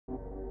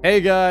Hey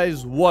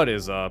guys, what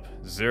is up?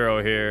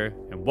 Zero here,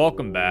 and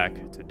welcome back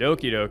to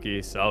Doki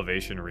Doki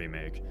Salvation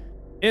Remake.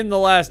 In the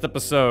last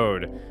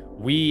episode,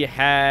 we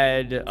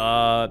had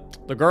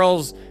the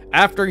girls,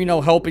 after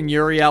helping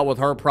Yuri out with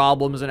her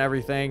problems and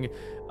everything.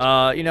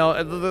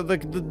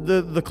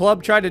 The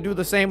club tried to do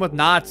the same with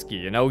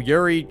Natsuki.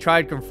 Yuri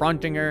tried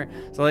confronting her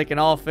so they can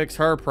all fix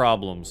her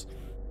problems.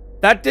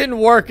 That didn't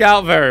work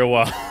out very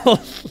well.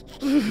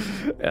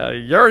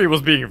 Yuri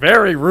was being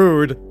very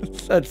rude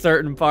at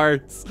certain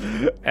parts.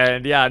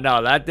 And yeah,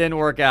 no, that didn't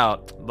work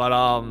out.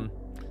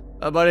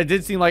 But it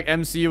did seem like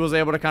MC was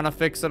able to kind of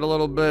fix it a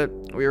little bit.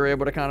 We were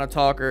able to kind of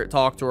talk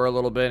to her a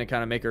little bit and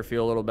kind of make her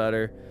feel a little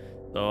better.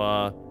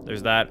 So,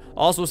 there's that.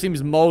 Also,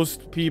 seems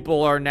most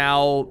people are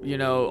now,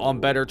 on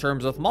better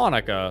terms with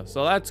Monica.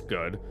 So that's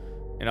good.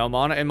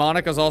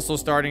 Monica's also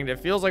starting to, it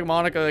feels like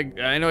Monica,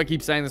 I know I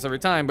keep saying this every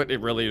time, but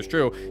it really is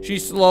true.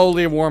 She's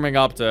slowly warming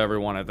up to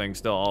everyone, I think,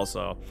 still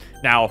also.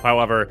 Now,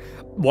 however,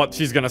 what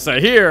she's gonna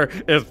say here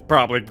is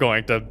probably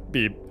going to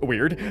be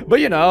weird. But,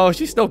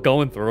 she's still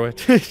going through it.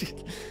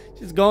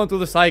 She's going through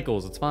the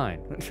cycles. It's fine.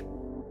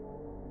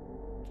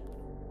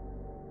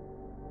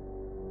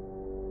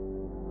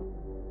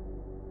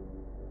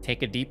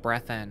 Take a deep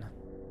breath in.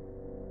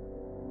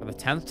 For the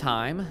 10th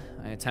time,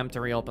 I attempt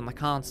to reopen the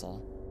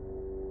console.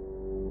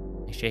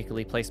 I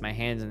shakily place my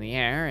hands in the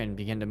air and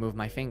begin to move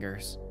my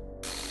fingers.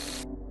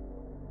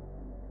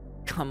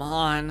 Come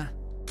on!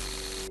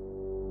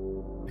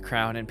 I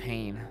cry out in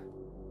pain,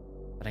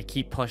 but I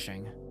keep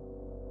pushing.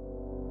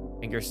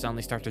 Fingers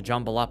suddenly start to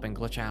jumble up and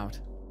glitch out.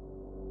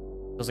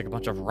 Feels like a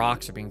bunch of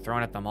rocks are being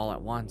thrown at them all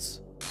at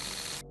once.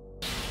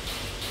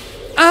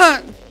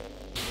 Ah!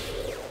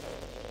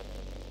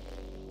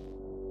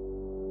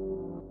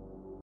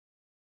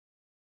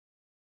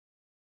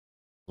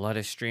 Blood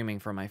is streaming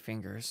from my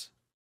fingers.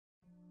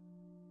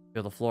 I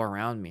feel the floor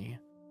around me,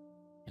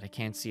 yet I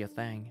can't see a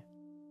thing.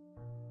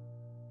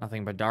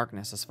 Nothing but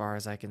darkness as far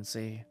as I can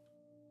see.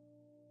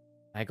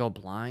 Did I go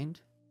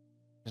blind?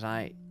 No.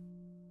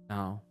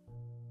 I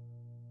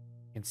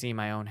can see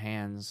my own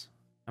hands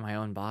and my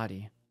own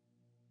body.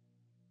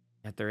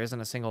 Yet there isn't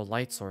a single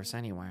light source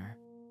anywhere.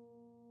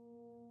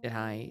 Did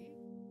I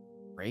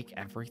break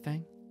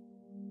everything?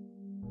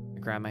 I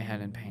grab my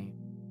head in pain.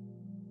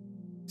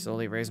 I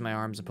slowly raise my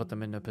arms and put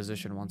them into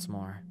position once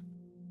more.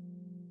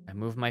 I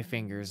move my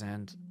fingers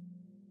and...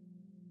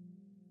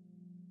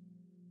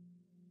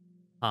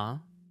 Huh?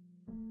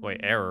 Wait,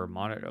 error.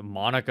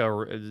 Monica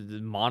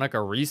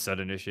reset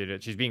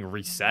initiated. She's being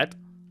reset?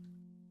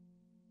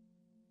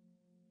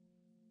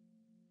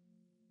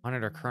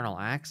 Monitor kernel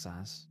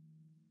access.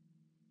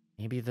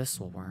 Maybe this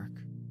will work.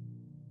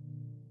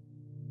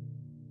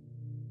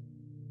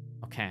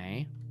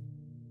 Okay.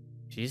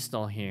 She's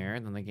still here,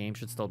 then the game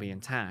should still be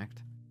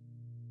intact.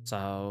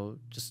 So,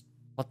 just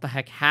what the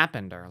heck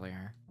happened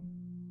earlier?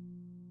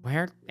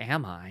 Where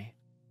am I?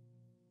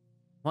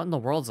 What in the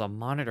world's a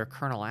monitor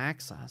kernel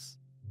access?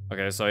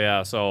 Okay, so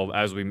yeah, so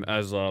as we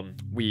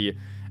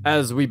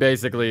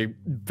basically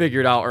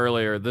figured out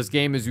earlier, this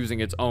game is using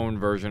its own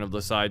version of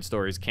the side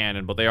stories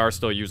canon, but they are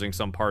still using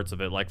some parts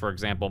of it, like for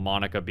example,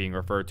 Monica being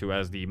referred to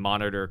as the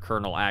monitor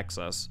kernel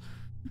access.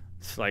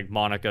 It's like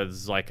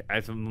Monica's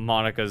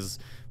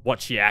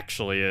what she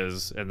actually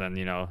is, and then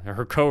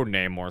her code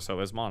name more so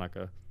is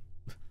Monica.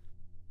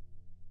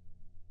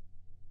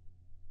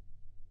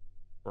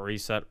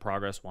 Reset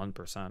progress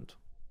 1%.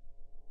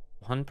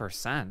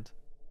 1%?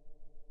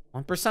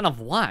 1% of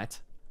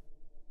what?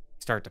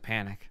 Start to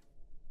panic.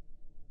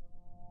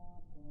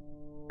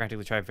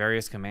 Frantically try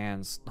various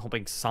commands,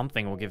 hoping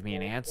something will give me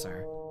an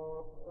answer.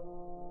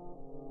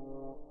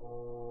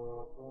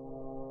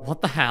 What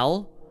the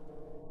hell?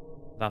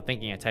 Without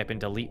thinking, I type in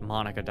delete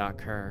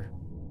monica.cur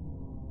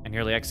and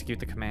nearly execute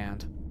the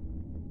command.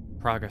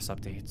 Progress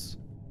updates.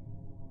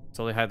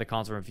 Slowly hide the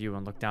console from view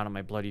and look down at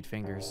my bloodied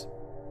fingers.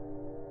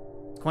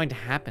 What's going to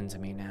happen to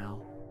me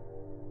now?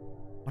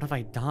 What have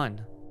I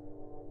done?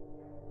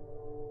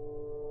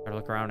 I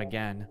look around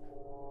again.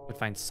 Would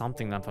find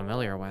something that I'm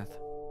familiar with.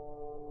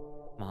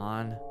 Come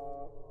on.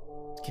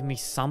 Just give me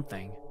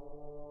something.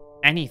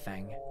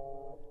 Anything.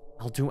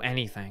 I'll do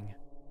anything.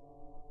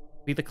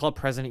 Be the club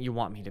president you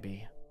want me to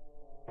be.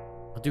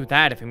 I'll do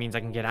that if it means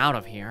I can get out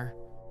of here.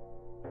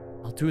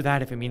 I'll do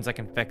that if it means I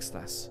can fix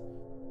this.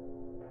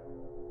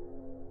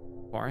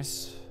 Of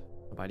course,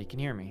 nobody can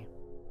hear me.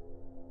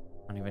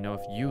 I don't even know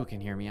if you can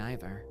hear me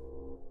either.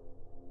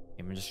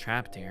 I'm just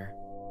trapped here.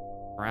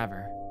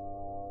 Forever.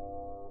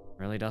 It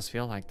really does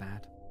feel like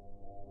that.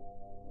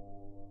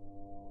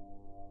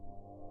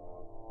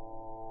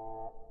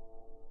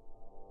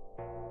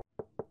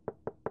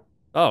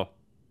 Oh.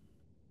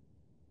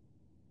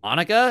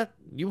 Monica?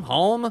 You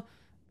home?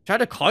 Tried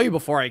to call you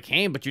before I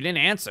came, but you didn't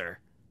answer.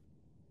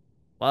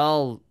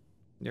 Well,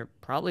 you're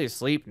probably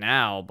asleep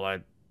now,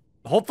 but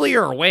hopefully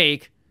you're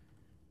awake.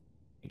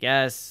 I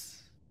guess.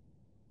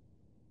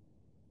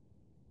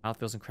 Mouth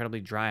feels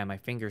incredibly dry and my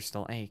fingers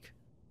still ache.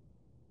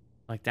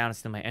 I look down and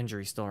see my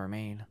injuries still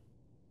remain.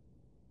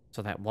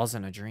 So that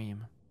wasn't a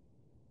dream.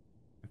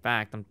 In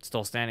fact, I'm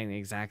still standing in the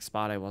exact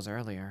spot I was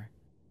earlier.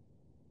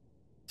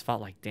 It's felt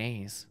like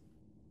days.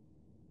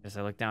 As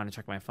I look down and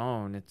check my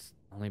phone, it's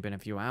only been a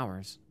few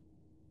hours.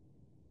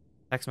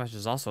 Text message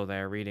is also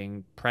there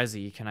reading,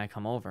 Prezi, can I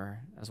come over?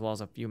 As well as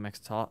a few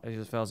missed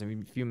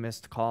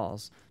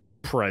calls.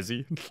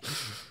 Prezi.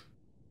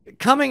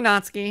 Coming,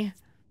 Natsuki.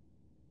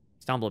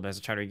 Stumble a bit as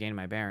I try to regain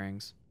my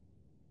bearings.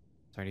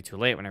 It's already too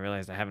late when I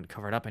realized I haven't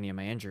covered up any of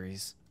my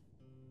injuries.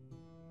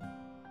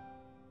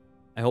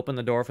 I open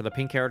the door for the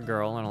pink-haired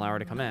girl and allow her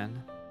to come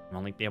in. I'm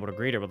only able to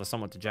greet her with a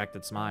somewhat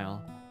dejected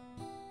smile.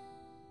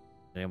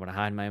 I'm able to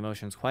hide my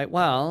emotions quite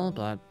well,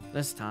 but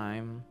this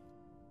time...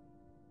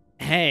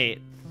 Hey,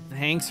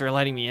 thanks for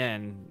letting me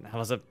in. I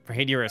was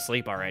afraid you were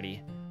asleep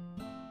already.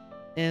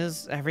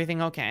 Is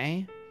everything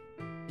okay?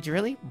 Did you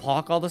really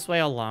walk all this way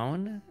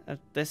alone at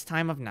this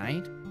time of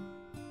night?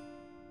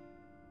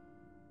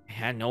 I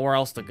had nowhere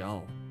else to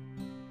go.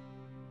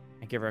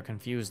 I give her a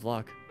confused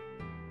look.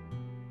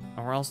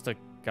 Nowhere else to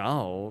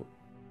go?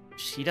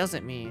 She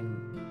doesn't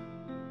mean...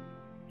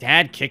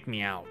 Dad kicked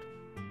me out.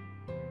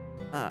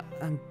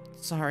 I'm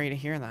sorry to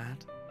hear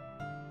that.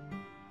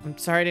 I'm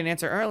sorry I didn't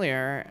answer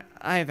earlier,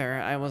 either.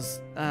 I was,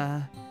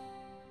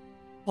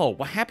 Oh,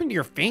 what happened to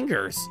your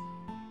fingers?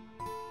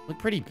 Look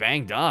pretty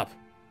banged up.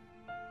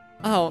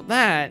 Oh,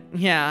 that.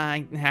 Yeah,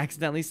 I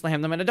accidentally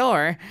slammed them in a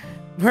door.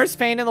 Worst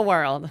pain in the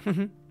world.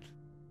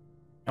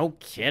 No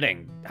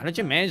kidding. How did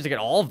you manage to get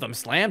all of them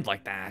slammed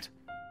like that?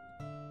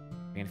 I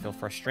begin to feel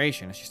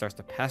frustration as she starts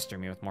to pester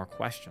me with more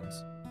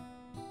questions.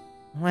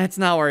 Let's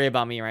not worry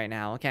about me right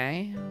now,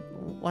 okay?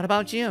 What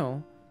about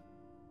you?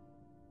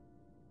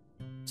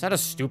 Just had a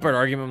stupid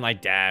argument with my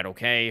dad,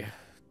 okay?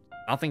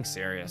 Nothing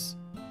serious.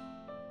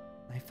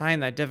 I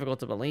find that difficult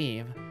to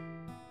believe.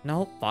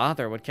 No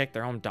father would kick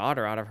their own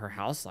daughter out of her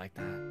house like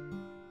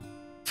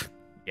that.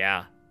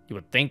 Yeah, you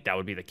would think that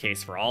would be the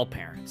case for all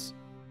parents.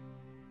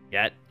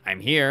 Yet, I'm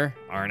here,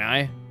 aren't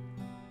I?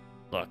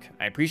 Look,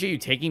 I appreciate you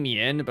taking me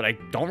in, but I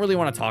don't really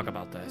want to talk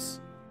about this.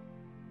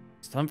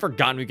 Still haven't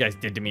forgotten what you guys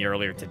did to me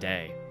earlier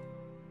today.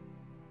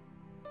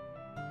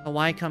 So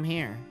why come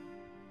here?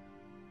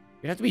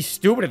 You'd have to be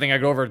stupid to think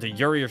I'd go over to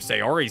Yuri or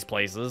Sayori's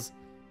places.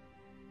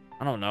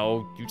 I don't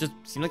know, you just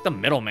seem like the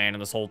middleman in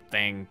this whole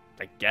thing,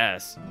 I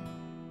guess.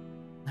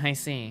 I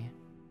see.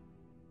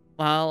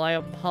 Well, I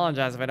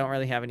apologize if I don't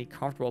really have any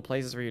comfortable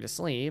places for you to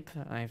sleep.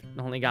 I've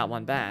only got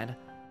one bed.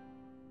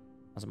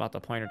 I was about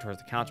to point her towards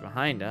the couch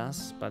behind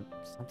us, but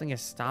something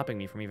is stopping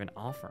me from even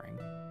offering.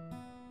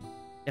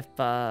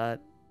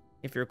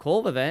 If you're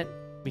cool with it,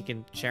 we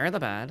can share the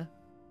bed.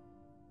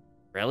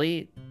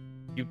 Really?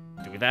 You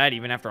do that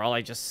even after all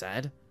I just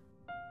said?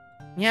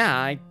 Yeah,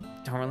 I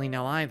don't really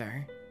know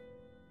either.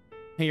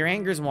 Your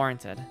anger's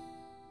warranted.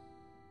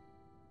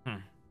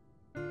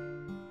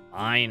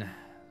 Fine.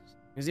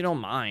 Because you don't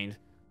mind.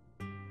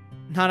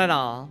 Not at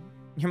all.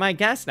 You're my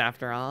guest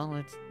after all.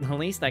 It's the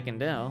least I can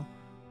do.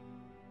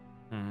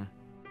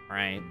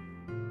 Right.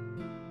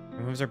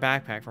 Removes her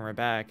backpack from her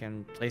back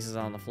and places it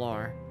on the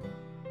floor.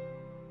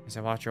 As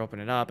I watch her open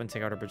it up and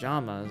take out her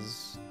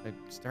pajamas, I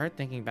start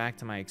thinking back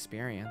to my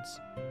experience.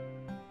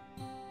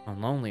 How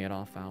lonely it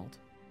all felt.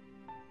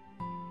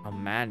 How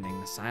maddening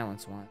the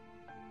silence was.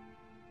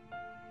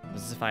 It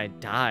was as if I had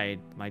died,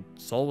 my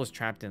soul was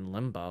trapped in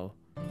limbo,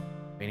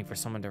 waiting for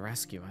someone to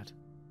rescue it.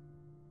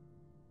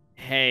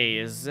 Hey,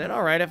 is it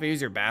alright if I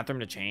use your bathroom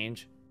to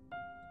change?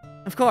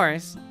 Of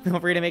course. Feel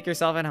free to make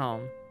yourself at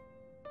home.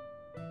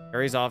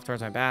 Hurries off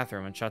towards my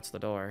bathroom and shuts the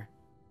door.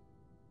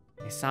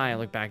 I sigh and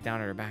look back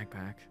down at her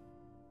backpack.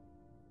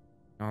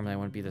 Normally I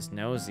wouldn't be this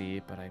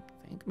nosy, but I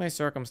think my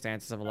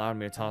circumstances have allowed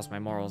me to toss my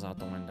morals out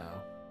the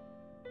window.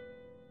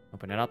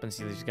 Open it up and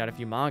see that she's got a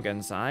few manga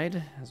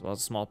inside, as well as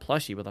a small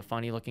plushie with a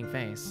funny looking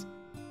face.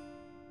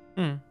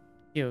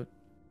 Cute.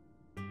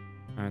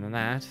 Other than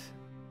that,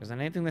 isn't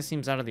anything that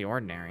seems out of the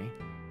ordinary.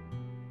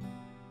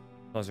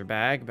 I close her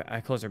bag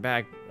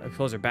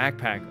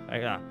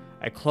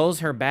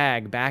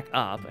back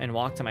up and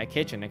walk to my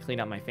kitchen to clean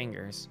up my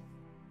fingers.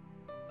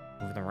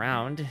 Move them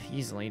around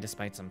easily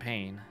despite some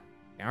pain.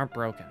 They aren't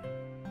broken.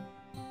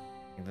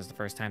 I think this is the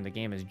first time the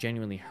game has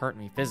genuinely hurt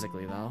me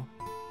physically, though.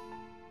 It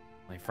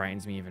really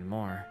frightens me even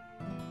more.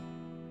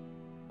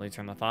 I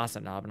turn the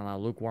faucet knob and allow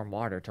lukewarm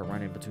water to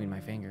run in between my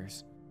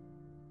fingers.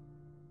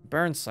 It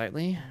burns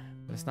slightly,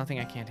 but it's nothing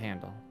I can't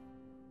handle.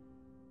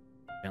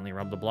 I only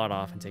rub the blood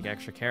off and take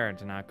extra care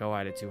to not go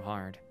at it too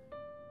hard.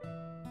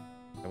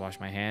 As I wash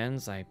my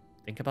hands, I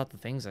think about the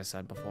things I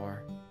said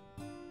before.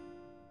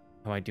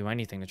 How I'd do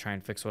anything to try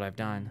and fix what I've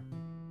done.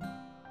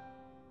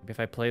 Maybe if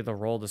I play the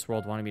role this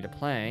world wanted me to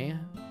play,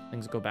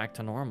 things go back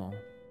to normal.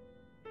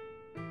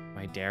 Do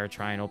I dare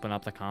try and open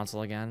up the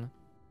console again?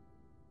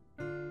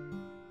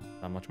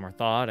 Without much more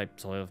thought, I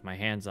slowly lift my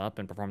hands up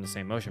and perform the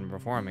same motion I'm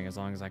performing as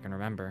long as I can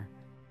remember.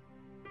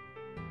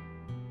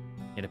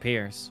 It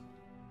appears.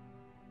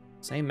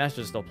 The same message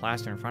is still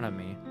plastered in front of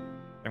me,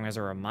 serving as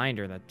a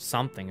reminder that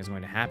something is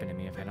going to happen to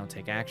me if I don't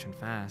take action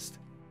fast.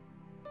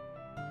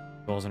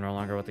 Goals are no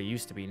longer what they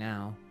used to be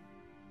now.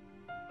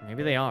 Or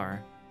maybe they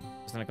are,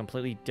 just in a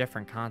completely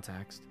different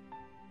context.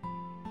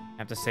 I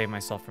have to save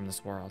myself from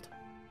this world.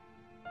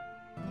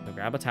 So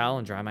grab a towel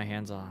and dry my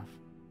hands off.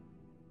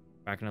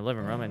 Back in the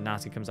living room, and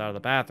Natsuki comes out of the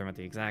bathroom at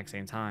the exact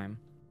same time.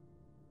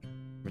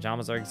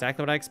 Pajamas are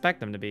exactly what I expect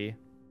them to be.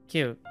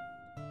 Cute.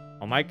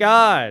 Oh my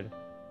god!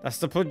 That's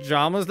the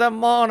pajamas that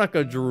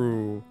Monica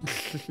drew!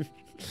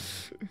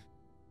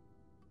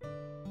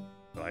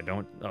 I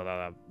don't...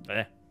 I'm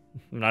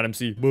not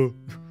MC.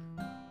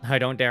 I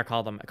don't dare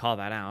call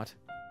that out.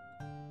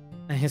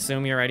 I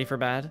assume you're ready for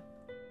bed?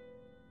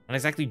 Not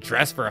exactly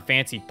dressed for a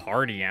fancy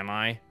party, am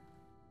I?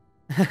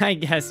 I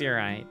guess you're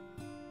right.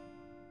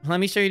 Let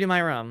me show you to my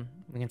room.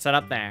 We can set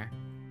up there.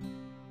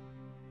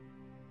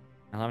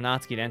 I'll have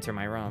Natsuki to enter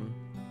my room.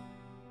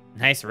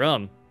 Nice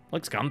room.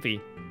 Looks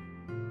comfy.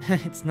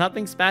 It's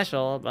nothing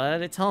special,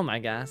 but it's home, I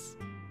guess.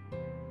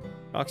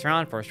 Walks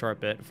around for a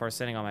short bit before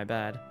sitting on my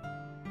bed.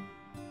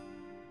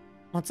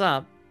 What's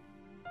up?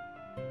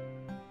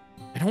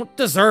 I don't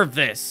deserve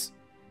this.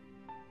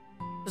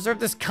 I deserve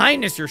this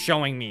kindness you're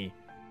showing me.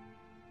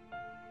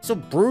 I'm so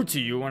rude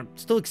to you, and I'm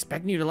still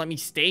expecting you to let me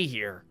stay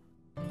here.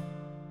 I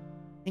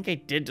think I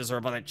did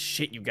deserve all that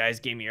shit you guys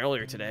gave me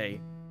earlier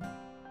today.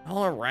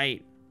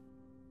 Alright.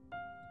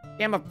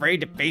 I'm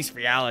afraid to face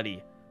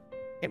reality. I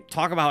can't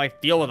talk about how I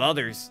feel with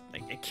others.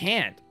 I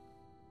can't.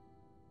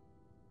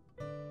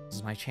 This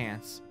is my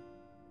chance.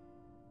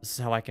 This is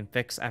how I can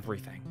fix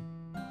everything.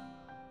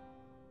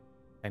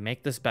 If I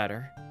make this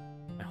better,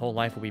 my whole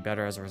life will be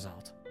better as a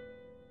result.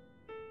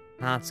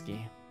 Natsuki,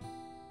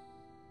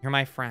 you're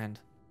my friend.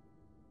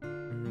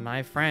 And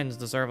my friends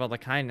deserve all the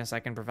kindness I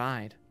can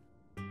provide.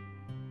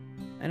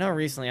 I know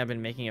recently I've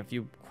been making a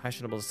few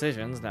questionable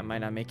decisions that might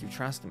not make you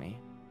trust me.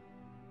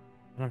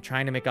 But I'm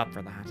trying to make up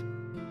for that.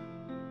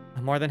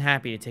 I'm more than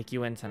happy to take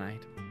you in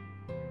tonight.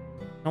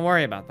 Don't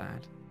worry about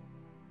that.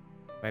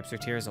 Wipes her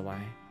tears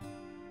away.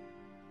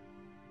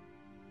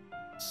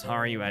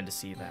 Sorry you had to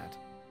see that.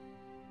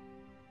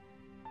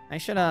 I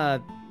should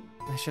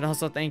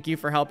also thank you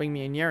for helping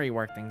me and Yuri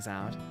work things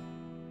out.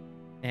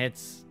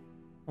 It's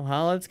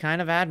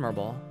kind of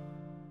admirable.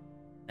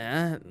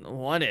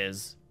 What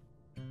is?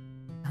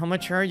 How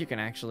mature you can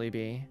actually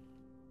be.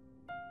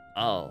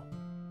 Oh.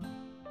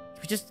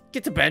 Can we just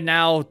get to bed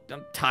now?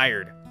 I'm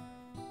tired.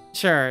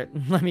 Sure,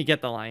 let me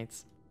get the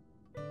lights.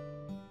 I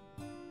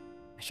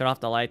shut off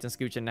the lights and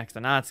scooch in next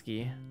to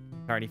Natsuki,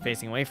 already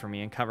facing away from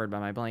me and covered by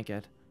my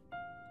blanket.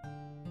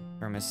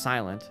 The room is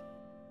silent,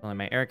 only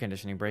my air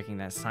conditioning breaking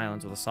that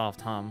silence with a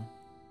soft hum.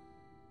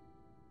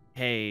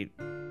 Hey,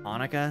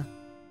 Monica?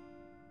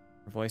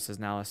 Her voice is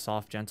now a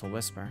soft, gentle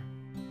whisper.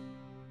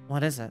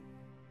 What is it?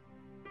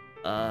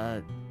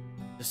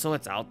 Just so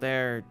it's out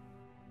there,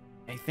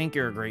 I think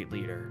you're a great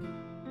leader.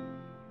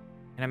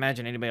 Can't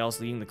imagine anybody else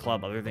leading the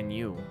club other than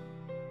you.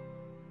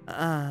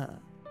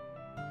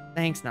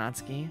 Thanks,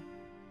 Natsuki.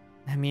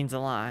 That means a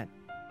lot.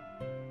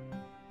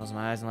 Close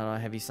my eyes and let out a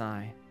heavy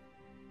sigh.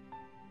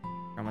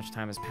 How much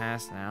time has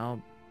passed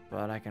now,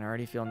 but I can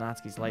already feel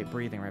Natsuki's light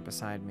breathing right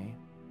beside me.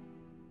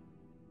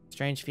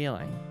 Strange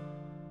feeling,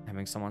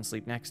 having someone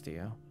sleep next to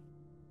you.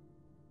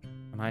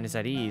 My mind is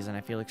at ease and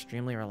I feel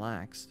extremely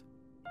relaxed.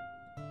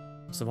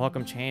 It's a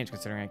welcome change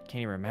considering I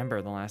can't even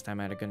remember the last time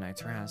I had a good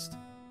night's rest.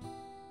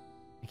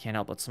 I can't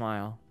help but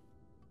smile.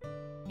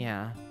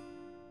 Yeah,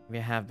 maybe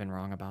I have been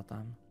wrong about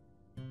them.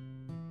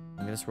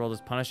 Maybe this world is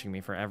punishing me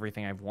for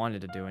everything I've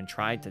wanted to do and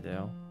tried to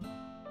do.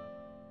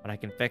 But I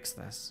can fix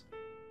this.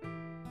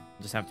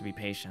 I just have to be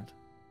patient.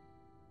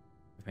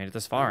 I've made it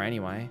this far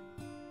anyway.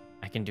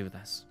 I can do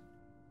this.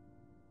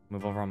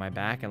 Move over on my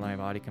back and let my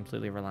body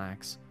completely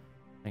relax.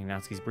 Letting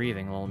Natsuki's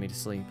breathing lull me to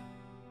sleep.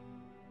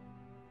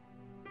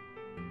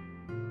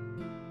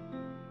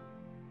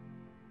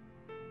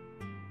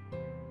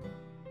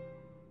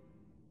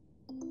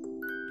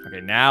 Okay,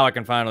 now I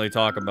can finally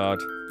talk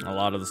about a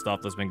lot of the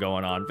stuff that's been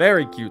going on.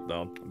 Very cute,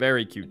 though.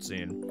 Very cute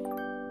scene.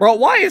 Bro,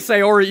 why is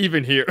Sayori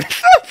even here?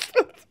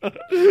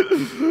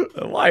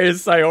 Why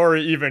is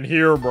Sayori even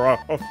here, bro?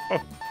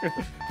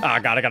 Ah,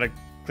 gotta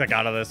click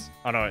out of this.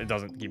 Oh, no, it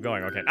doesn't keep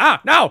going. Okay. Ah,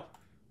 no!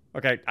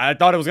 Okay, I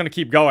thought it was gonna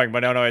keep going,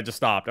 but no, it just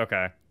stopped.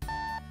 Okay.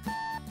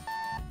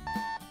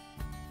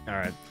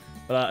 Alright.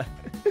 But,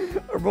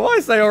 why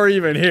is Sayori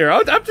even here?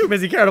 I'm too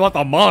busy caring about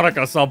the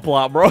Monica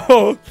subplot,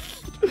 bro.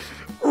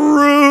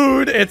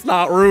 Rude! It's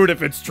not rude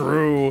if it's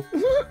true.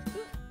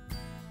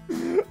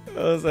 I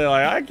was like,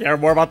 I care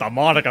more about the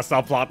Monica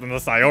subplot than the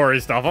Sayori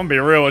stuff. I'm gonna be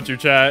real with you,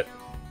 chat.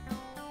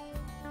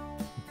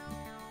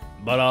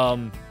 But,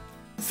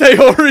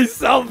 Sayori's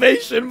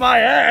salvation, my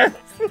ass!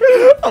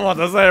 I'm about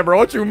to say, bro,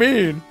 what you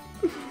mean?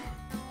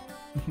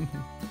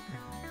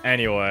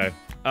 Anyway,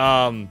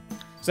 well,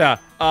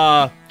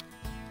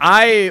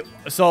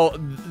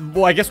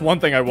 I guess one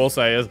thing I will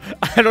say is,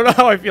 I don't know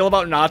how I feel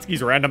about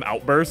Natsuki's random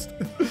outburst.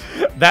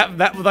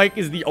 that like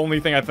is the only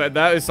thing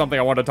that is something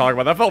I want to talk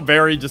about. That felt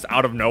very just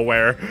out of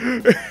nowhere.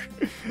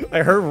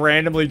 I heard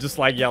randomly just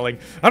like yelling,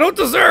 I don't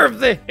deserve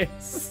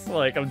this!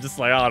 Like, I'm just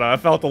like, I don't know, I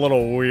felt a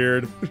little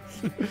weird.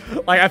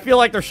 Like, I feel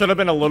like there should have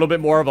been a little bit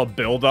more of a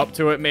build up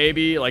to it,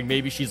 maybe. Like,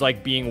 maybe she's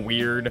like being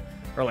weird,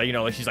 or like, you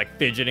know, like she's like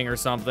fidgeting or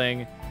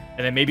something.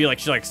 And then maybe, like,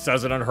 she, like,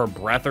 says it under her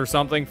breath or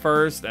something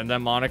first. And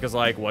then Monica's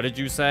like, what did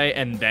you say?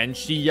 And then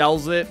she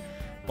yells it.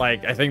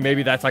 Like, I think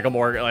maybe that's, like, a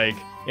more, like,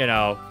 you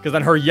know, because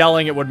then her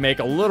yelling it would make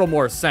a little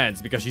more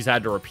sense because she's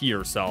had to repeat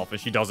herself and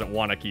she doesn't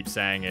want to keep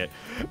saying it.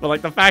 But,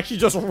 like, the fact she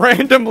just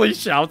randomly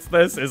shouts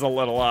this is a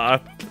little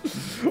odd.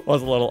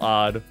 Was a little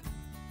odd.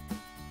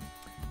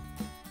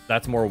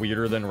 That's more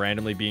weirder than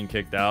randomly being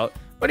kicked out.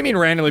 What do you mean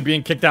randomly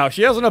being kicked out?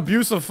 She has an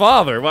abusive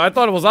father. Well, I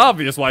thought it was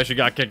obvious why she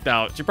got kicked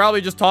out. She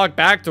probably just talked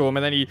back to him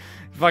and then he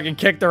fucking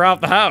kicked her out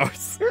the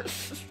house.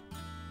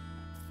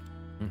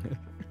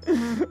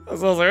 So I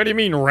was like, what do you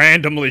mean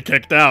randomly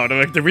kicked out?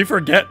 Like, did we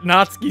forget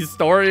Natsuki's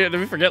story? Did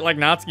we forget, like,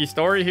 Natsuki's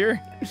story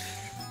here?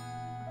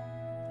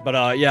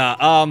 But, yeah,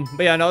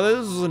 no,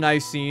 this was a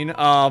nice scene.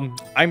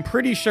 I'm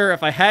pretty sure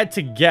if I had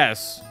to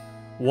guess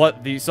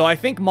what the... So I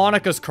think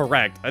Monica's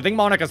correct. I think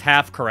Monica's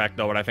half correct,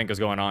 though, what I think is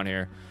going on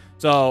here.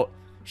 So...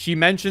 She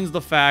mentions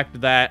the fact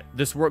that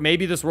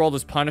maybe this world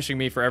is punishing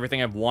me for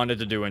everything I've wanted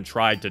to do and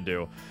tried to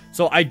do.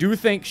 So I do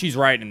think she's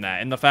right in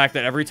that. In the fact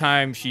that every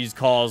time she's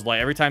caused, like,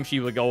 every time she,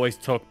 like, always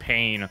took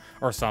pain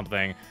or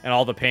something, and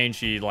all the pain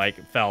she,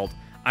 like, felt,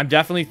 I'm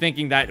definitely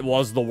thinking that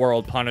was the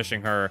world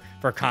punishing her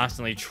for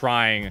constantly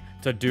trying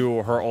to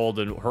do her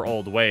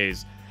old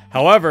ways.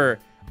 However,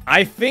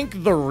 I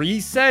think the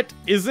reset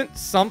isn't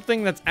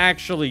something that's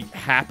actually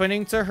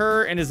happening to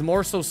her, and is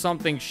more so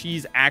something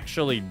she's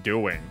actually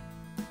doing.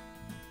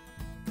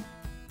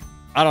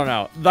 I don't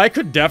know. I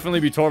could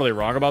definitely be totally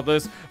wrong about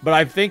this, but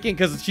I'm thinking,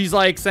 because she's,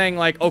 like, saying,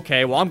 like,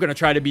 okay, well, I'm going to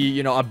try to be,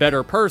 you know, a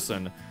better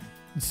person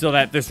so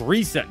that this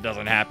reset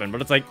doesn't happen.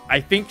 But it's like,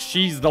 I think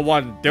she's the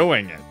one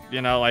doing it,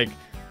 you know, like,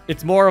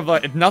 it's more of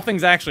a, if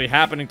nothing's actually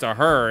happening to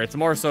her, it's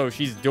more so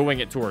she's doing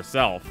it to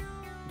herself.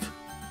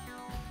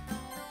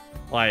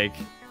 Like,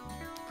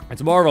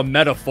 it's more of a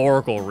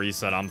metaphorical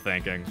reset, I'm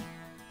thinking.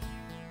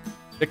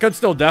 It could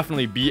still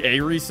definitely be a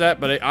reset,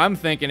 but I'm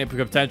thinking it could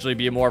potentially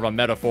be more of a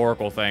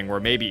metaphorical thing where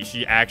maybe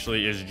she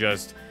actually is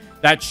just...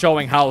 That's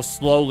showing how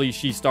slowly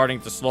she's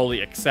starting to slowly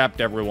accept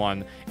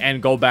everyone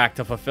and go back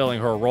to fulfilling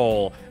her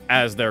role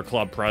as their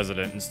club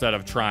president instead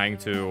of trying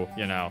to,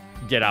 you know,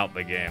 get out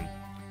the game.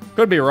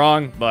 Could be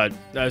wrong, but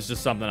that's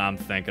just something I'm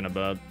thinking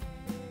about.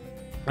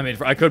 I mean,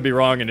 I could be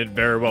wrong, and it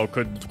very well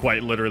could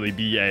quite literally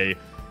be a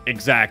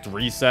exact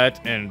reset,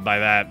 and by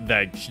that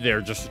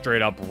they're just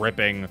straight up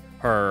ripping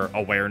her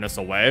awareness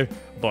away,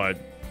 but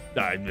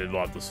I'd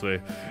love to see.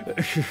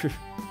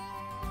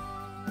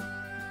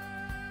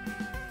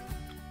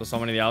 So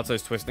someone in the outside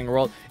is twisting the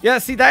world. Yeah,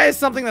 see, that is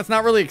something that's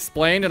not really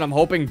explained, and I'm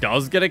hoping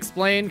does get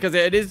explained,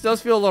 because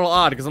does feel a little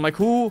odd, because I'm like,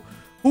 who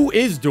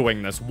is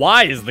doing this?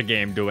 Why is the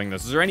game doing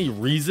this? Is there any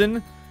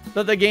reason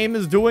that the game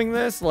is doing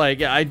this? Like,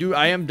 yeah,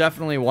 I am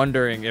definitely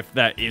wondering if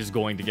that is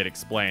going to get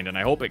explained, and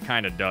I hope it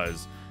kind of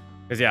does.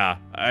 Because, yeah,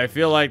 I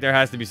feel like there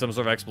has to be some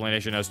sort of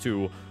explanation as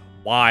to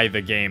why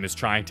the game is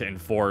trying to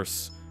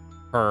enforce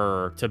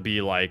her to be,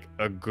 like,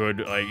 a good,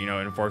 like, you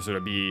know, enforce her to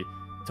be,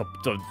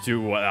 to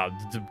do,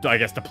 I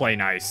guess, to play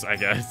nice, I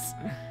guess.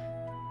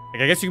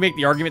 Like, I guess you can make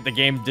the argument the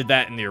game did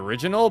that in the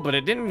original, but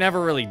it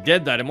never really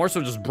did that. It more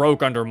so just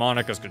broke under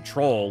Monica's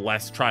control,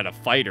 less try to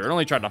fight her. It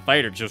only tried to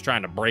fight her because she was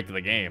trying to break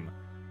the game.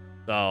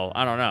 So,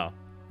 I don't know.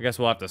 I guess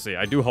we'll have to see.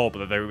 I do hope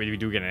that we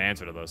do get an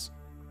answer to this.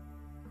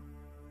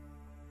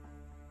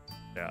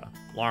 Yeah,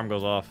 alarm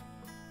goes off.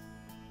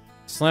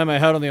 Slam my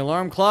head on the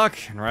alarm clock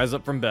and rise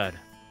up from bed.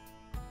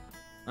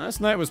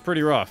 Last night was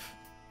pretty rough,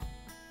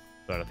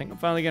 but I think I'm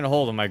finally getting a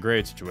hold of my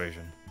grade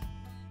situation.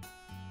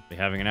 I'll be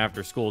having an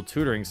after-school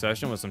tutoring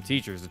session with some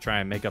teachers to try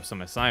and make up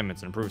some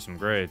assignments and improve some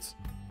grades.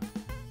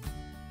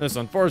 This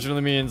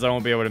unfortunately means I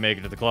won't be able to make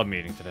it to the club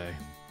meeting today,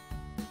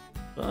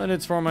 but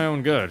it's for my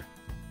own good.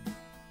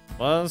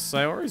 Plus,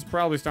 Sayori's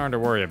probably starting to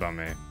worry about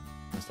me.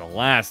 That's the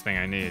last thing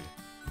I need.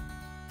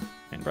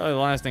 And probably the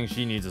last thing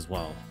she needs as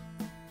well.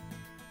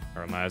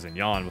 Or my eyes and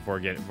yawn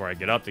before I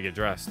get up to get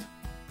dressed.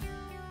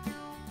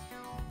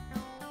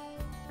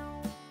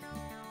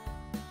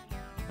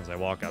 As I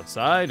walk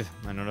outside,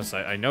 I notice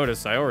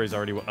Sayori's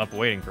already up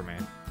waiting for me.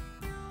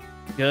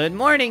 Good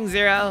morning,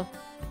 Zero.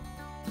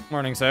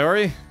 Morning,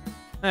 Sayori.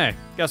 Hey,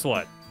 guess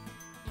what?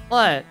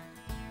 What?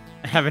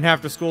 I have an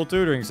after-school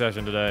tutoring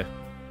session today.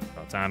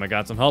 About time I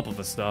got some help with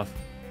this stuff.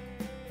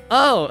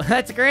 Oh,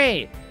 that's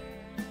great.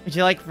 Would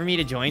you like for me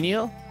to join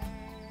you?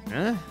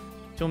 Huh?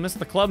 You'll miss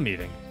the club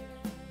meeting.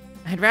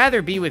 I'd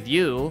rather be with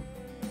you.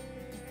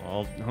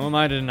 Well, who am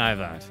I to deny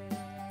that?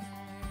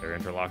 Their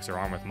interlocks her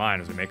arm with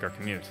mine as we make our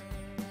commute.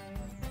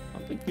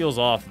 Something feels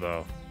off,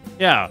 though.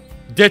 Yeah,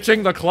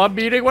 ditching the club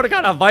meeting? What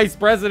kind of vice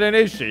president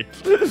is she?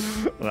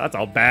 Well, that's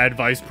a bad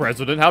vice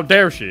president. How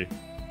dare she?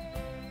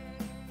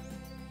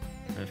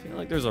 I feel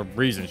like there's a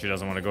reason she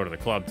doesn't want to go to the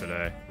club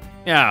today.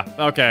 Yeah,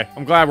 okay.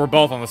 I'm glad we're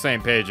both on the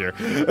same page here.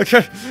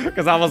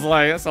 Because I was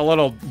like, it's a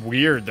little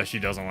weird that she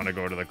doesn't want to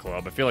go to the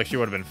club. I feel like she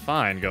would have been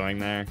fine going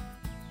there.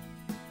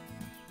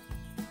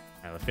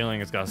 I have a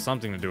feeling it's got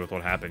something to do with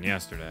what happened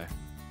yesterday.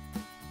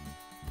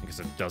 I guess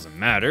it doesn't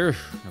matter.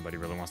 Nobody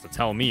really wants to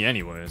tell me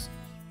anyways.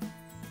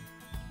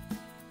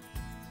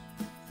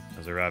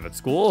 As I arrive at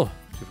school,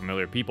 Two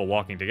familiar people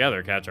walking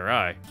together catch our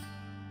eye.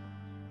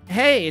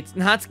 Hey, it's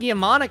Natsuki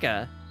and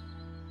Monica.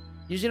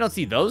 Usually don't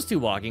see those two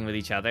walking with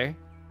each other.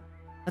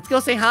 Let's go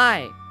say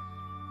hi.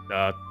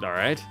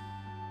 Alright.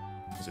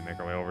 As we make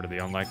our way over to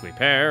the unlikely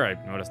pair, I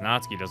notice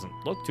Natsuki doesn't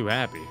look too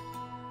happy.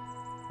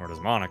 Nor does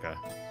Monica.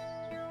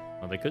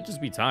 Well, they could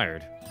just be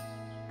tired.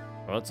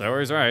 Well,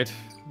 Saori's right.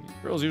 These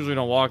girls usually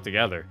don't walk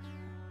together.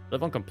 They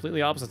live on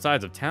completely opposite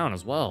sides of town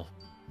as well.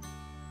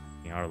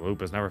 The outer loop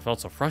has never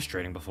felt so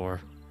frustrating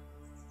before.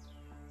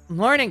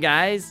 Morning,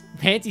 guys.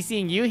 Fancy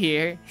seeing you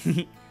here.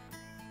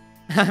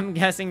 I'm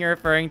guessing you're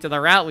referring to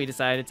the route we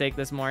decided to take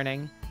this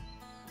morning.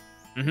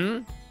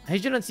 I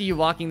shouldn't see you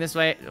walking this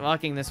way.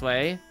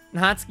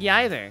 Natsuki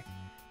either.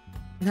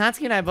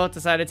 Natsuki and I both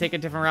decided to take a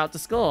different route to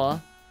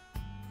school.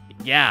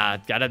 Yeah,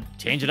 gotta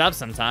change it up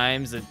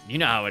sometimes. You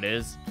know how it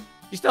is.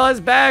 She still has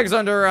bags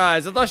under her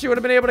eyes. I thought she would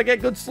have been able to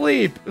get good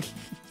sleep.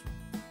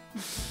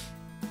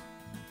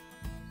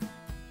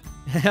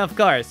 Of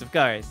course, of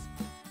course.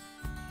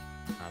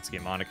 Natsuki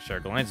and Monica share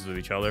glances with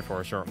each other for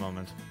a short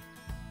moment.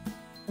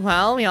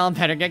 Well, we all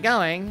better get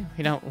going.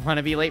 We don't want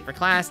to be late for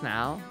class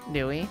now,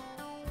 do we?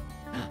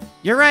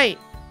 You're right.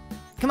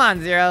 Come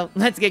on, Zero.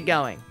 Let's get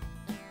going.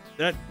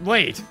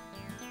 Wait.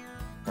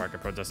 Before I can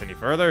protest any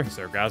further,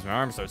 Sarah grabs my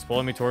arm and starts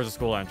pulling me towards the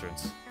school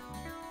entrance.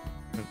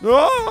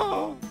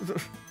 Ah!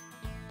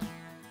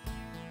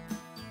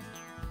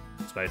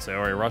 Despite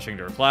Saori rushing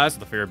to her class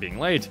with the fear of being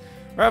late,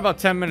 we're about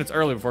 10 minutes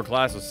early before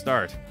classes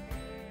start.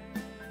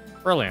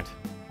 Brilliant.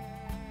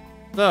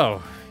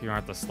 So, you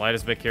aren't the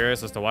slightest bit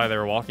curious as to why they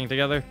were walking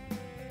together?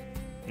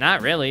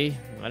 Not really.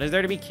 What is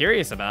there to be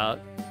curious about?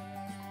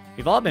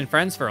 We've all been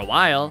friends for a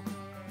while.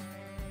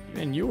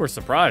 Even you were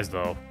surprised,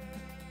 though.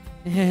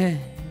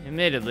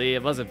 Admittedly,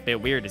 it was a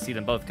bit weird to see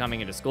them both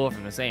coming into school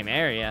from the same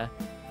area.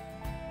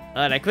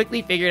 But I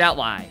quickly figured out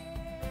why.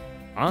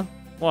 Huh?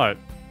 What?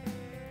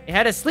 They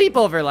had a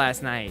sleepover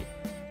last night.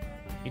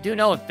 You do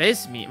know what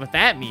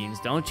that means,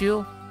 don't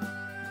you?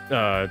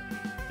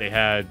 They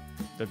had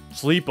the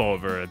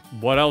sleepover.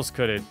 What else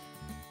could it?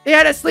 They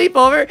had a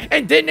sleepover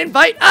and didn't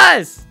invite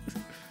us!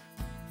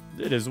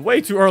 It is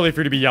way too early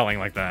for you to be yelling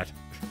like that.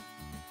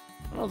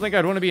 I don't think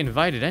I'd want to be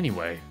invited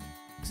anyway.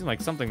 It seemed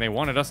like something they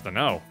wanted us to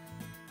know.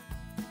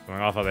 Going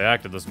off how they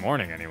acted this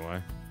morning,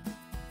 anyway.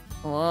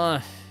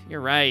 Well,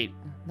 you're right.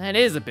 That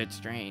is a bit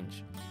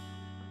strange.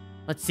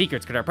 What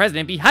secrets could our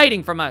president be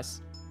hiding from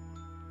us?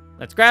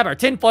 Let's grab our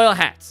tinfoil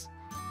hats.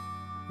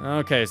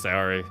 Okay,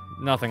 Saori.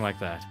 Nothing like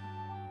that.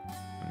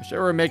 I'm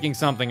sure we're making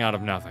something out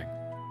of nothing.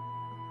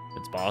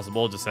 It's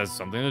possible it just has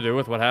something to do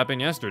with what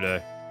happened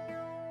yesterday.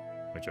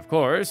 Which, of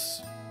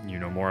course, you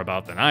know more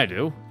about than I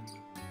do.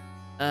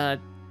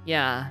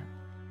 Yeah.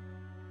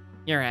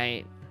 You're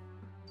right.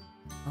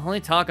 I'll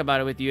only talk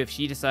about it with you if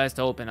she decides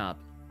to open up.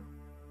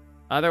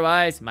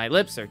 Otherwise, my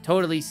lips are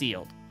totally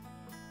sealed.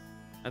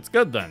 That's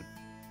good, then.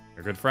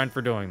 You're a good friend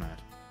for doing that.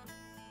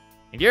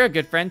 And you're a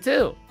good friend,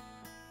 too.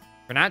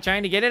 For not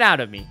trying to get it out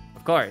of me,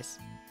 of course.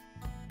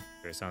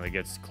 Grace suddenly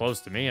gets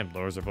close to me and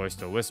lowers her voice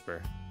to a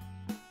whisper.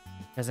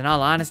 Because in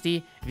all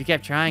honesty, if you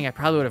kept trying, I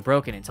probably would have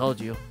broken and told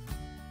you.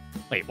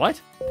 Wait,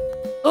 what?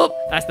 Oop,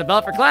 that's the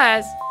bell for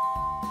class.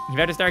 You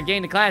better start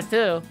getting to class,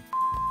 too.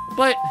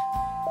 But...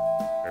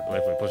 Very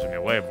playfully pushing me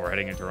away before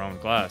heading into her own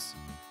class.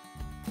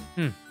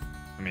 I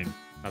mean,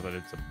 not that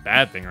it's a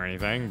bad thing or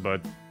anything,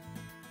 but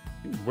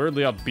she was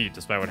weirdly upbeat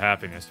despite what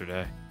happened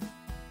yesterday.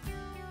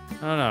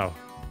 I don't know.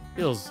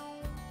 Feels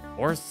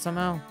forced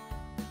somehow.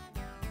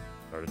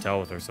 Hard to tell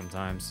with her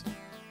sometimes.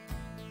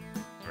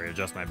 I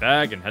readjust my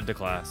bag and head to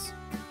class.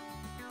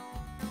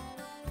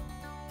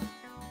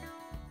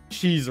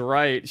 She's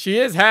right. She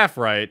is half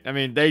right. I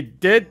mean, they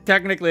did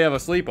technically have a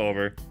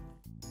sleepover.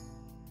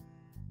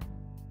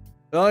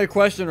 The only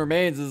question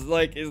remains is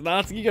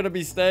Natsuki gonna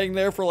be staying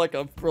there for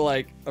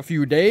a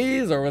few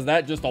days, or was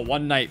that just a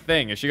one-night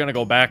thing? Is she gonna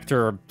go back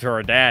to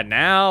her dad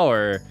now,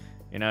 or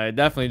it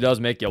definitely does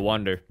make you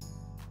wonder.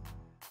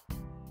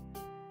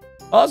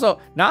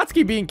 Also,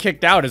 Natsuki being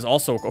kicked out is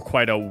also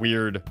quite a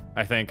weird,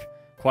 I think,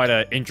 quite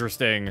an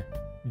interesting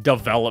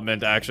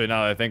development, actually,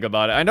 now that I think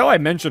about it. I know I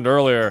mentioned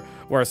earlier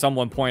where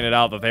someone pointed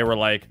out that they were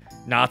like,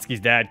 Natsuki's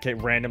dad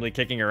randomly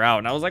kicking her out,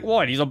 and I was like,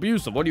 what? He's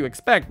abusive. What do you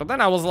expect? But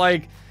then I was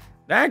like,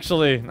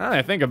 actually, now that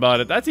I think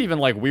about it, that's even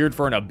weird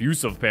for an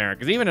abusive parent,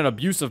 because even an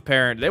abusive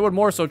parent, they would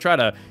more so try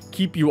to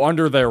keep you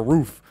under their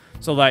roof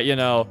so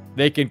that,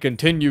 they can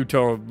continue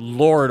to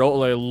lord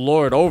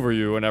over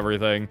you and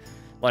everything.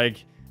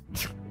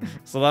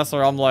 So that's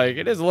where I'm like,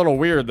 it is a little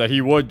weird that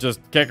he would just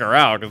kick her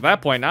out, because at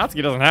that point,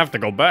 Natsuki doesn't have to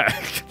go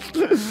back.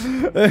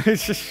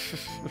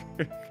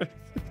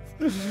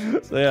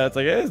 So yeah,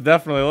 it's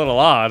definitely a little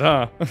odd,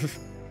 huh?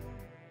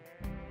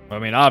 I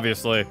mean,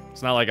 obviously,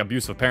 it's not like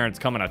abusive parents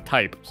come in a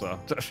type, so.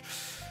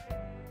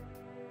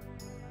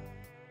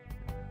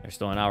 There's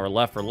still an hour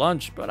left for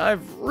lunch, but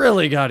I've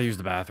really got to use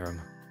the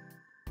bathroom.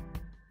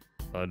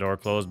 So the door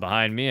closed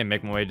behind me and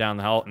make my way down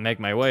the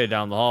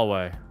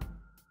hallway.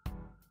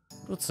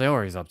 What's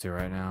Saori's up to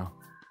right now?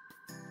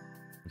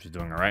 She's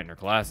doing alright in her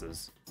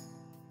classes.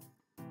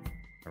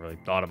 I I really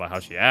thought about how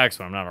she acts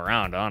when I'm not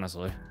around,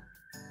 honestly.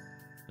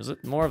 Is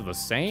it more of the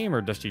same,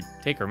 or does she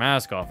take her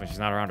mask off when she's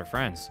not around her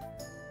friends?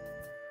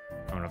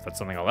 I don't know if that's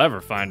something I'll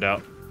ever find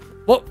out.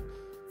 Whoa!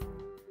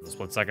 The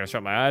split second I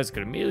shut my eyes,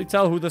 could immediately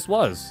tell who this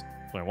was.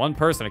 There's only one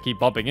person I keep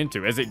bumping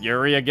into. Is it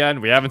Yuri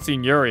again? We haven't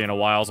seen Yuri in a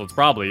while, so it's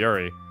probably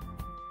Yuri.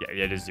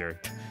 Yeah, it is Yuri.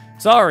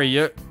 Sorry,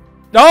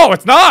 No,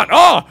 it's not!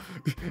 Oh!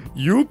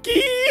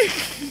 Yuki?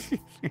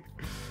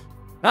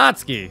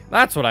 Natsuki.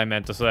 That's what I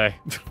meant to say.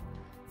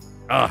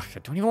 Ugh, I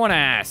don't even want to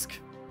ask.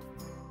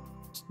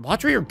 Just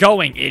watch where you're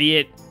going,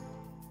 idiot.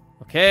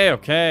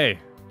 Okay.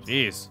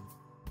 Jeez.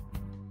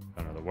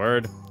 Another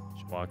word.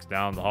 She walks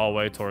down the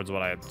hallway towards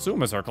what I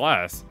assume is her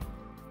class.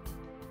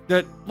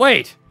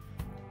 Wait!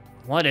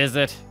 What is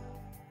it?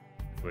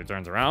 She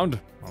turns around.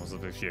 Almost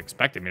as if she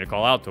expected me to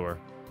call out to her.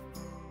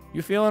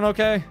 You feeling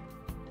okay?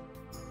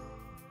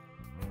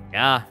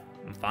 Yeah,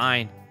 I'm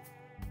fine.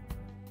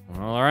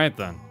 Well, alright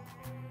then.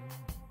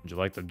 Would you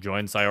like to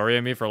join Sayori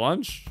and me for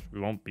lunch? We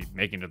won't be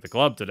making it to the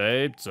club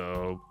today,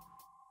 so...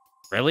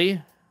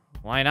 Really?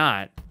 Why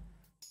not?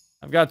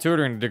 I've got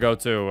tutoring to go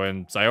to,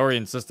 and Sayori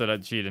insisted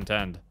that she'd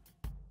attend.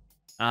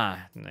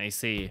 Ah, I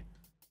see.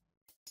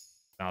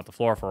 Down at the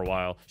floor for a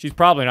while. She's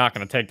probably not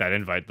going to take that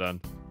invite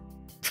then.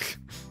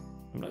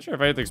 I'm not sure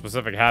if anything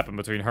specific happened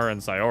between her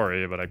and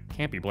Sayori, but I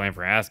can't be blamed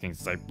for asking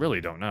since I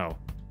really don't know.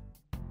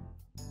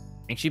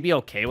 Think she'd be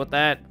okay with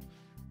that?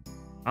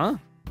 Huh?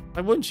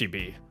 Why wouldn't she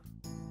be?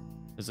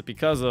 Is it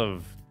because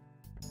of...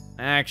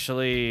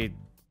 Actually...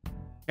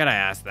 Gotta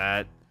ask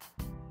that.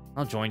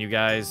 I'll join you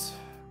guys.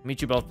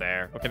 Meet you both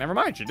there. Okay, never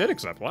mind. She did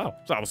accept. Wow.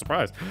 So I was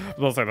surprised. I was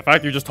gonna say, the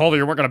fact you just told her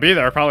you weren't gonna be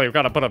there probably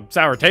got to put a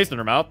sour taste in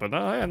her mouth, but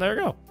and there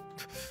you go.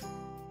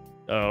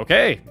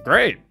 Okay,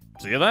 great.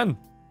 See you then.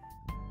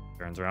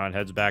 Turns around and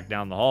heads back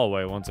down the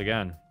hallway once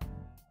again.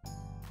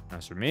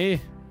 As for me,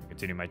 I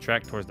continue my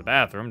trek towards the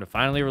bathroom to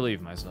finally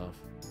relieve myself.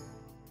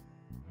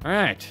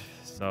 Alright,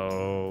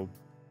 so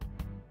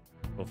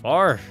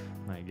far,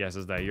 my guess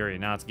is that Yuri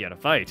and Natsuki had a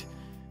fight.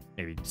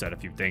 Maybe said a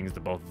few things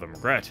that both of them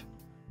regret.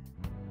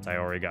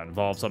 Sayori got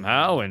involved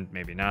somehow, and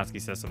maybe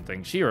Natsuki says some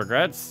things she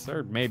regrets,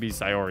 or maybe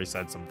Sayori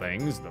said some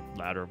things, the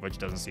latter of which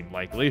doesn't seem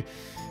likely.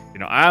 You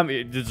know,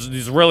 this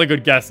is a really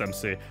good guess,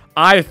 MC.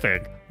 I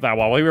think that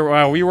while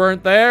we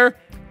weren't there,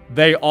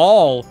 they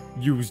all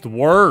used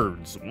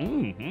words.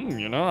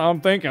 You know,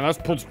 I'm thinking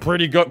that's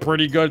pretty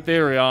good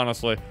theory,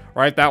 honestly.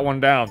 Write that one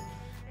down.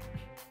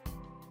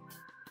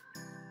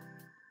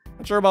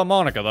 Not sure about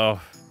Monica,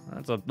 though.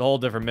 That's a whole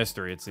different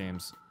mystery, it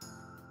seems.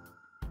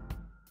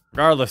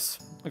 Regardless,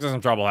 looks like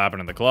some trouble happened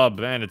in the club,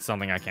 and it's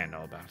something I can't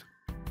know about.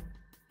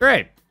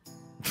 Great.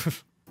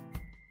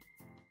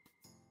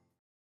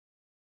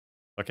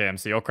 Okay,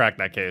 MC, you'll crack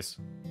that case.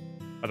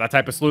 But that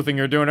type of sleuthing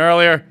you were doing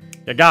earlier,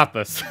 you got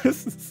this.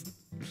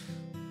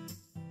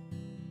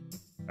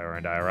 Sarah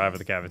and I arrive at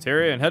the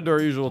cafeteria and head to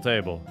our usual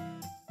table.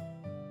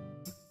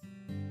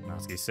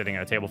 Natsuki's sitting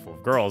at a table full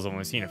of girls I've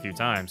only seen a few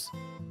times.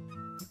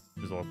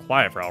 She's a little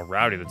quiet for how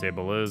rowdy the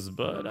table is,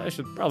 but I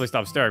should probably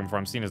stop staring before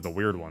I'm seen as the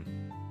weird one.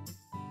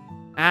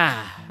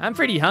 Ah, I'm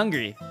pretty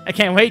hungry. I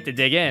can't wait to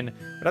dig in.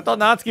 But I thought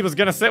Natsuki was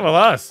gonna sit with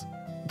us.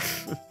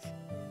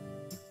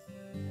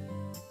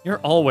 You're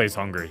always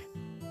hungry.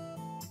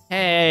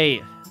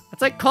 Hey,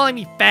 that's like calling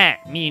me fat,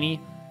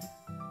 meanie.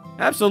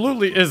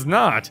 Absolutely is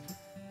not.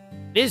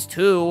 It is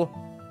too.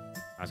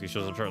 Natsuki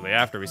shows up shortly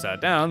after we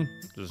sat down,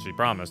 just as she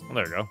promised. Well,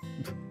 there you go.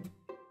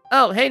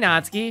 Oh, hey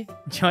Natsuki.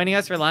 Joining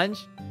us for lunch?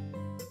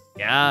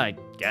 Yeah, I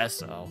guess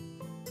so.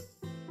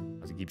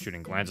 Natsuki keeps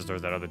shooting glances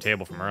towards that other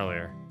table from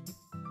earlier.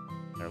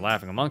 They're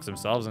laughing amongst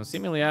themselves and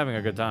seemingly having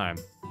a good time.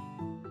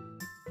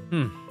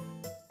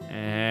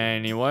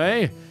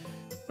 Anyway,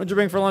 what'd you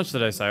bring for lunch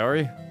today,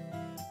 Sayori?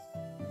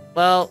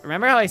 Well,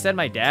 remember how I said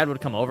my dad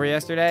would come over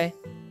yesterday?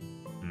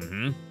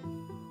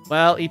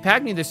 Well, he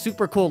packed me this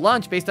super cool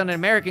lunch based on an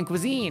American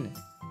cuisine.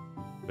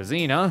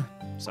 Cuisine, huh?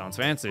 Sounds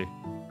fancy.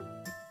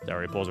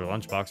 Sayori pulls her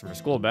lunchbox from her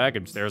school bag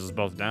and stares us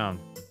both down.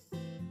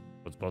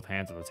 Puts both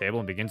hands on the table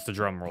and begins to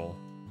drum roll.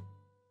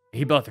 Are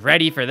you both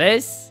ready for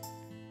this?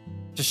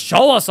 Just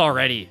show us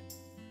already.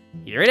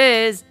 Here it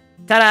is.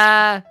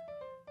 Ta-da!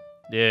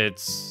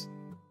 It's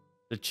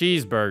the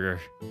cheeseburger.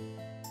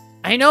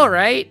 I know,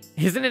 right?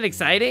 Isn't it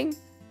exciting?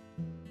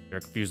 You're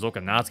a confused look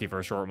at Natsuki for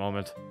a short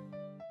moment.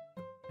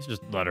 I should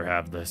just let her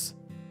have this.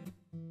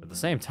 At the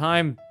same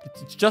time,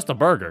 it's just a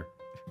burger.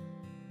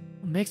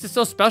 What makes it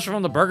so special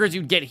from the burgers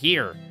you'd get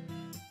here?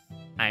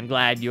 I'm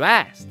glad you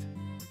asked.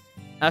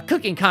 A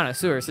cooking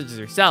connoisseur such as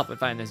yourself would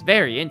find this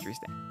very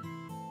interesting.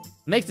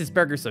 What makes this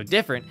burger so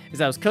different is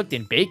that it was cooked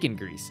in bacon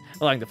grease,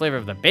 allowing the flavor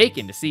of the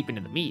bacon to seep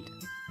into the meat.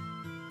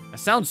 That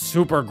sounds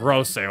super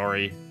gross,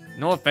 Sayori.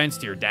 No offense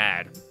to your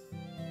dad.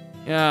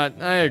 Yeah,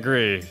 I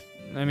agree.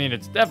 I mean,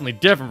 it's definitely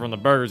different from the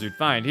burgers you'd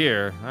find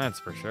here, that's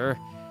for sure.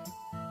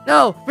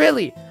 No,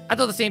 really, I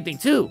thought the same thing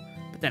too,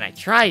 but then I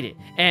tried it,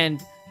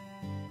 and...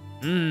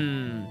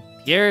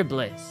 pure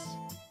bliss.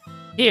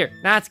 Here,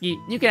 Natsuki,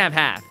 you can have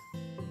half.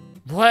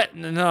 What?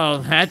 No,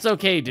 that's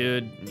okay,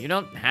 dude. You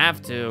don't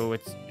have to.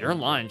 It's your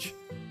lunch.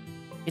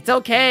 It's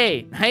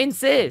okay. I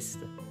insist.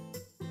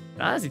 It's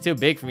honestly too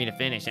big for me to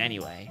finish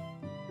anyway.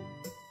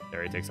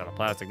 Sayori takes out a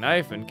plastic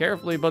knife and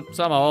carefully, but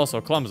somehow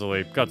also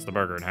clumsily, cuts the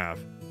burger in half.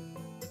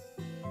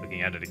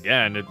 Looking at it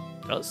again, it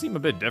does seem a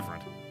bit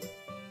different.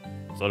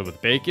 It's loaded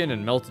with bacon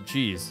and melted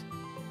cheese.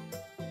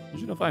 You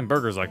shouldn't find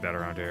burgers like that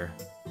around here.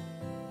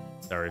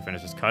 Sayori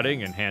finishes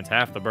cutting and hands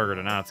half the burger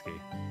to Natsuki.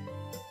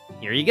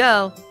 Here you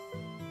go.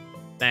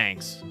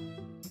 Thanks.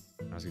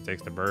 Natsuki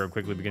takes the burger and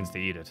quickly begins to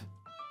eat it.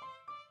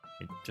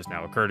 It just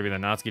now occurred to me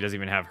that Natsuki doesn't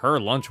even have her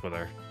lunch with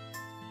her.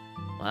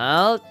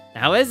 Well,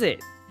 how is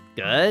it?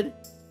 Good?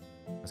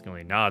 Natsuki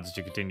only nods as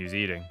she continues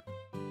eating.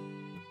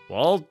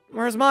 Well,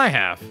 where's my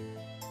half?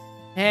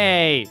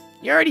 Hey,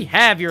 you already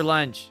have your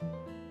lunch.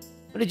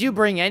 What did you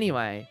bring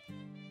anyway?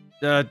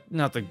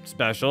 Nothing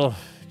special.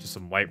 Just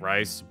some white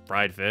rice, some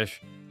fried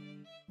fish.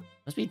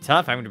 Must be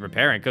tough having to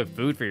prepare and cook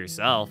food for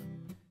yourself.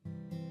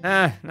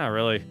 Not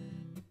really.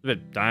 It's a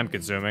bit time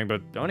consuming,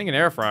 but owning an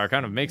air fryer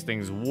kind of makes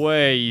things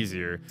way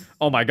easier.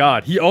 Oh my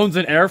god, he owns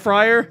an air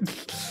fryer?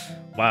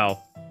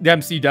 Wow. The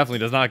MC definitely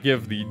does not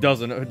give the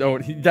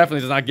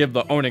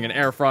owning an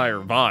air fryer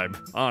vibe,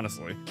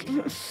 honestly.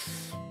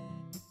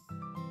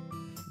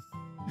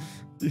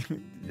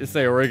 Is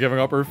Sayori giving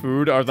up her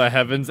food? Are the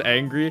heavens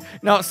angry?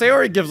 No,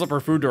 Sayori gives up her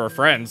food to her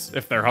friends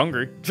if they're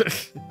hungry.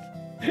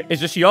 It's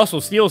just she also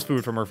steals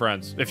food from her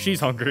friends if she's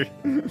hungry.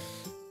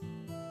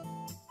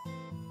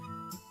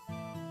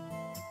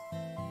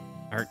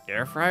 Are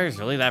air fryers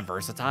really that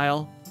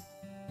versatile?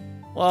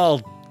 Well,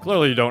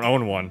 clearly you don't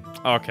own one.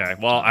 Okay,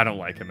 well, I don't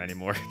like him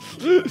anymore.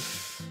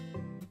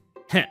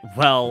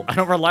 Well, I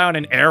don't rely on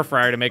an air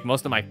fryer to make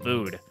most of my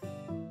food.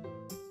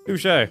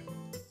 Touché.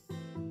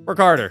 Work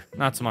harder,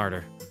 not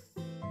smarter.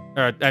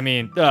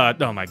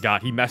 Oh my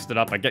god, he messed it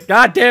up again.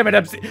 God damn it,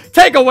 MC.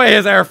 Take away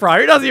his air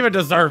fryer. He doesn't even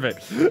deserve it.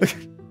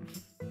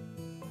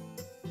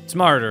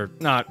 Smarter,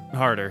 not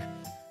harder.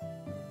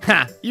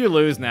 Ha, you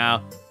lose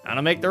now. I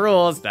don't make the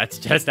rules. That's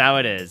just how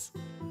it is.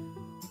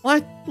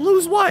 What?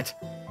 Lose what?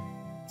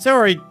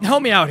 Sayori,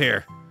 help me out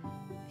here.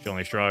 She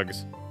only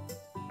shrugs.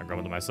 I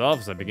grumble to myself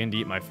as I begin to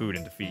eat my food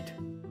in defeat.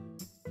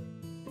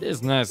 It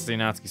is nice to see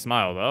Natsuki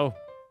smile, though.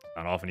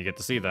 Not often you get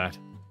to see that.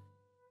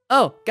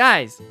 Oh,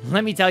 guys,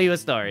 let me tell you a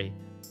story.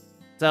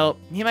 So,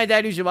 me and my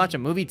dad usually watch a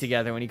movie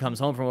together when he comes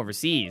home from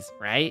overseas,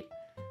 right?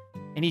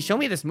 And he showed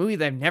me this movie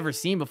that I've never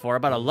seen before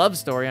about a love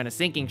story on a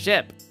sinking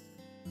ship.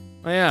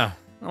 Oh yeah,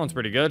 that one's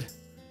pretty good.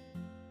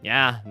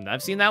 Yeah,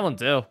 I've seen that one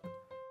too.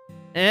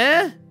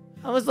 I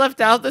was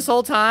left out this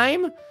whole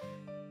time?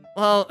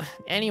 Well,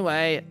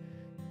 anyway,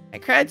 I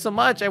cried so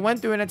much I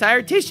went through an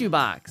entire tissue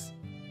box.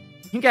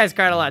 You guys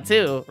cried a lot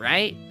too,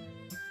 right?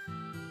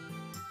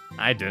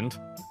 I didn't.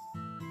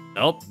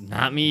 Nope,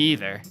 not me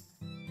either.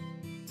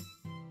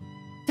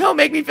 Don't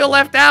make me feel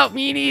left out,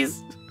 meanies!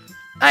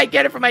 I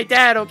get it from my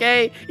dad,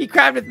 okay? He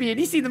cried with me and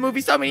he's seen the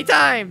movie so many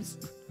times!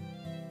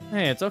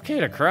 Hey, it's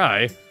okay to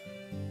cry.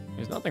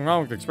 There's nothing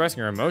wrong with expressing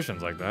your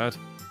emotions like that.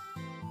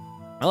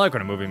 I like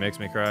when a movie makes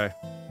me cry.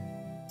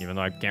 Even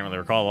though I can't really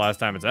recall the last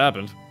time it's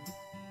happened.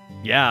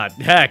 Yeah,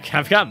 heck,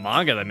 I've got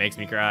manga that makes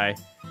me cry.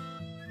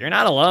 You're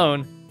not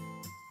alone.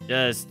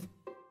 Just,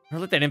 don't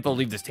let that info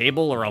leave this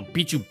table or I'll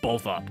beat you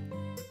both up.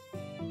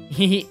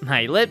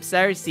 My lips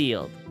are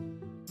sealed.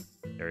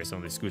 Sayori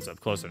suddenly scoots up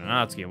closer to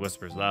Natsuki and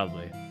whispers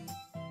loudly.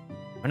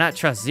 We're not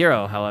trust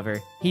zero,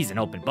 however. He's an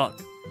open book.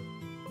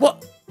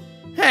 What?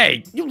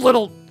 Hey, you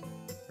little...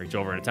 Reach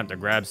over and attempt to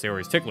grab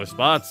Sayori's tickler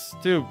spots,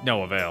 to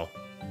no avail.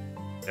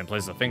 Then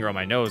places a finger on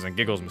my nose and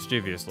giggles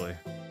mischievously.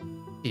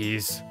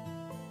 Jeez.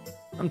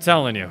 I'm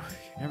telling you,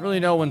 you never really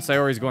know when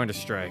Sayori's going to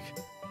strike.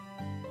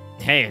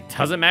 Hey, it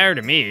doesn't matter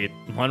to me,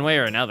 one way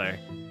or another.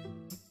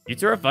 You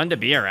two are fun to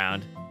be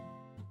around.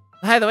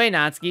 By the way,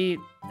 Natsuki,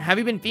 how have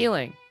you been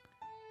feeling?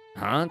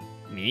 Huh?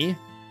 Me?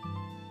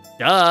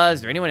 Duh,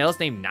 is there anyone else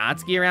named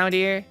Natsuki around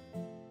here?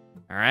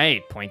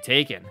 Alright, point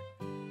taken.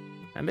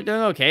 I've been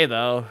doing okay,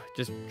 though.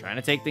 Just trying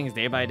to take things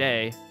day by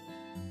day.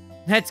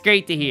 That's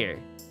great to hear.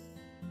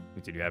 We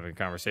continue having a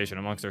conversation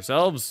amongst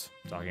ourselves,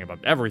 talking about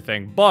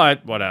everything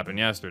but what happened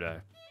yesterday.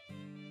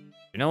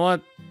 You know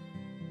what?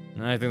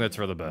 I think that's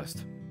for the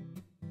best.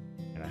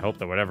 And I hope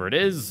that whatever it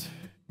is,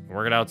 we'll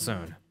work it out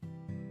soon.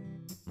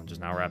 I'm just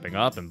now wrapping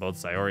up, and both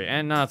Sayori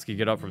and Natsuki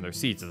get up from their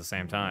seats at the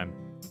same time.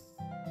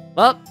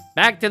 Well,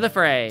 back to the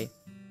fray.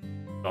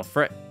 The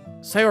fray?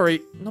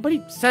 Sayori,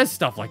 nobody says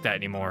stuff like that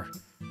anymore.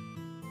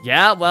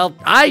 Yeah, well,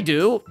 I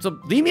do, so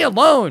leave me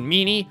alone,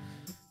 meanie.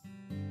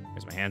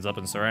 Raise my hands up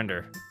in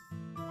surrender.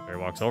 Sayori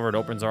walks over and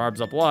opens her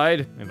arms up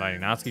wide,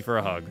 inviting Natsuki for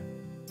a hug.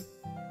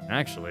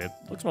 Actually, it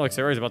looks more like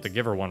Sayori's about to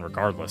give her one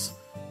regardless.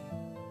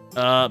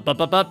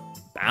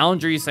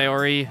 Boundaries,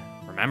 Sayori.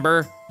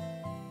 Remember?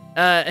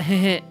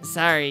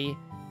 Sorry.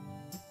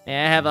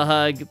 May I have a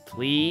hug,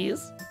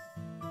 please?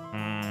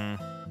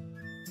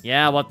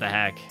 Yeah, what the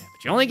heck.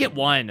 But you only get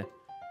one.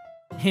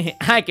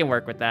 I can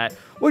work with that.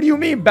 What do you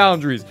mean,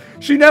 boundaries?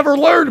 She never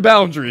learned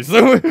boundaries.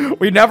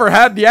 We never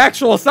had the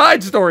actual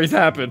side stories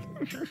happen.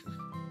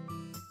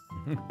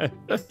 And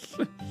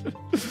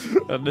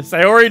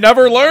Sayori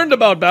never learned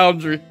about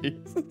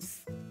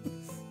boundaries.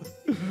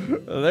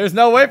 There's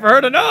no way for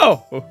her to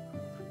know.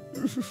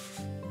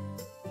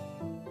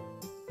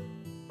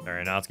 Her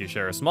and Natsuki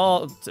share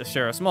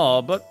a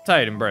small but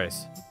tight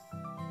embrace.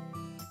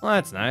 Well,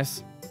 that's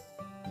nice.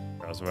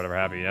 Regardless of whatever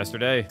happened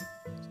yesterday,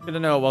 it's good to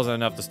know it wasn't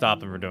enough to stop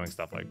them from doing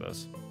stuff like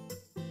this.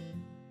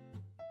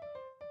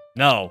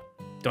 No,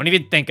 don't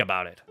even think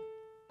about it.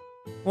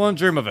 Won't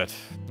dream of it.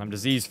 I'm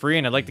disease-free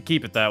and I'd like to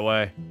keep it that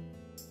way.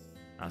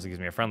 Natsuki gives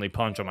me a friendly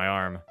punch on my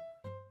arm.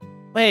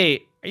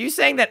 Wait, are you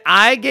saying that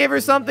I gave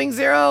her something,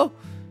 Zero?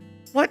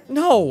 What?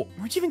 No,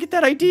 where'd you even get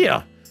that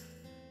idea?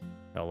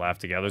 They'll laugh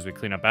together as we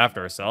clean up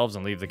after ourselves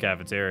and leave the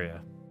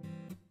cafeteria.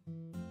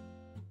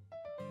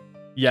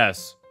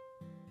 Yes.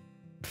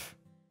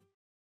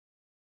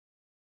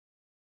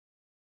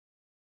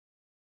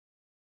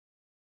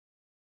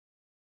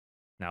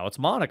 Now it's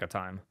Monica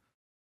time.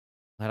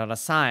 Let out a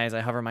sigh as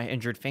I hover my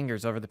injured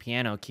fingers over the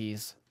piano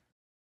keys.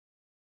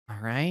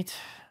 Alright,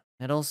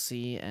 middle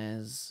C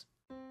is...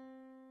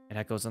 It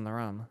echoes in the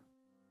room.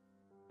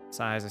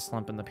 Sigh as I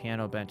slump in the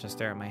piano bench and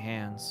stare at my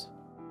hands.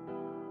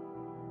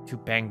 Too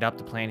banged up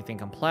to play anything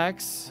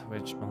complex,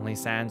 which only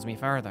saddens me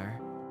further.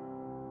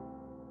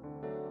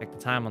 Check the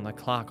time on the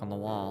clock on the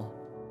wall.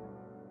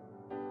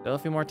 Still a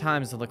few more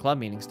times till the club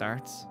meeting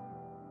starts.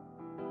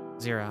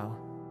 Zero.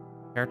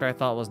 Character I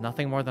thought was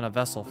nothing more than a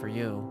vessel for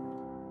you.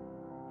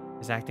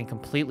 Is acting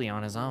completely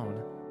on his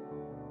own.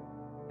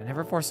 I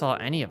never foresaw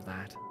any of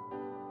that.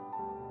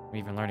 I'm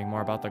even learning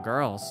more about the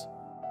girls.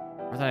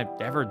 More than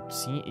I've ever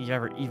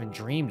even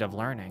dreamed of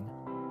learning.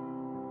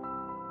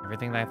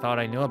 Everything that I thought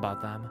I knew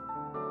about them.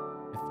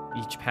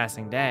 With each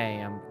passing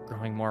day, I'm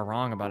growing more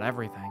wrong about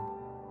everything.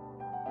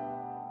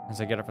 As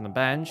I get up from the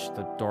bench,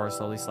 the door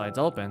slowly slides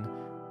open,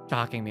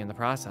 shocking me in the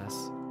process.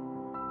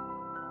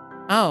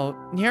 Oh,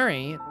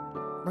 Yuri,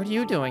 what are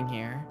you doing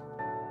here?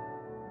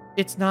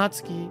 It's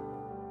Natsuki.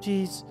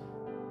 Jeez,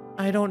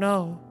 I don't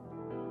know.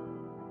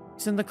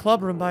 She's in the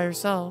club room by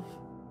herself.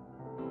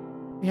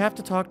 We have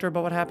to talk to her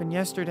about what happened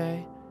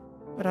yesterday,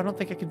 but I don't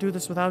think I can do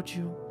this without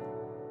you.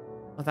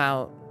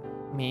 Without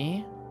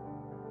me?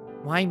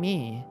 Why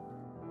me?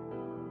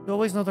 You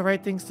always know the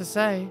right things to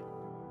say.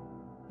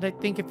 And I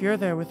think if you're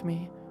there with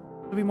me,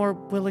 you'll be more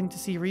willing to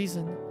see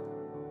reason.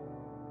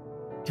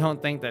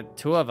 Don't think that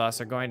two of us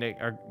are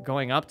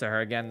going up to her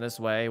again this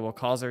way will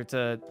cause her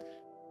to...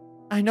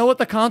 I know what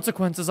the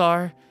consequences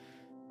are.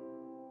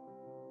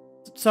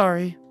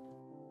 Sorry.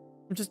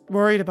 I'm just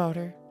worried about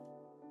her.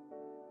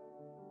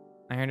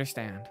 I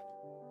understand.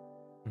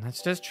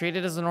 Let's just treat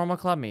it as a normal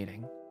club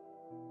meeting.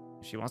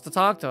 If she wants to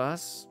talk to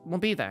us, we'll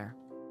be there.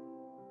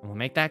 And we'll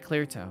make that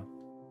clear too.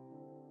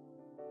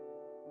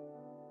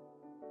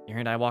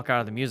 Yuri and I walk out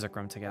of the music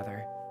room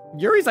together.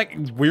 Yuri's like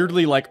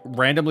weirdly like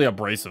randomly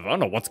abrasive. I don't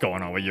know what's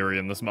going on with Yuri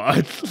in this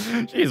mod.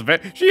 she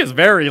is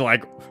very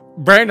like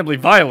randomly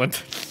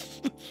violent.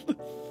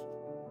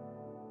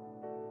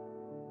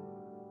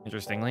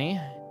 Interestingly,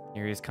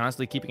 Yuri is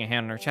constantly keeping a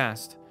hand on her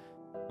chest,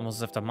 almost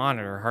as if to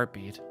monitor her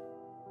heartbeat.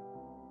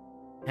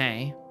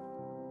 Hey,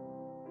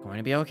 going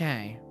to be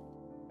okay.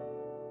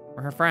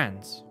 We're her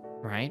friends,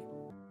 right?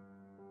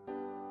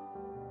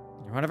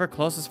 You're one of her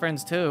closest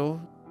friends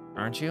too,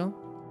 aren't you?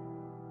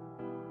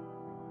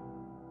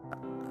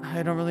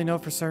 I don't really know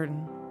for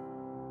certain.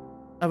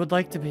 I would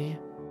like to be.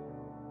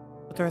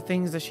 But there are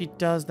things that she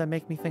does that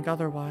make me think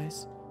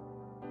otherwise.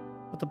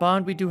 But the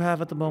bond we do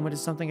have at the moment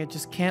is something I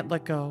just can't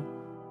let go.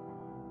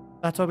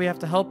 That's why we have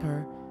to help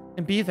her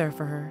and be there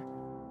for her.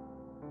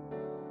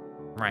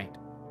 Right.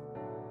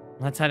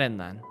 Let's head in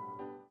then.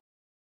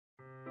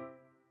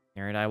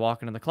 Yuri and I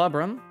walk into the club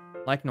room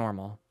like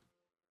normal.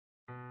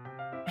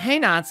 Hey,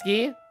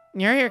 Natsuki.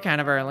 You're here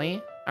kind of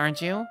early,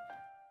 aren't you?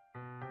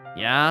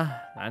 Yeah,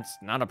 that's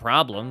not a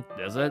problem,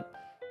 is it?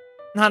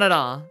 Not at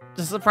all.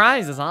 Just a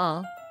surprise is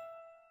all.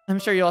 I'm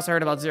sure you also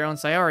heard about Zero and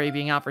Sayori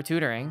being out for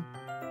tutoring.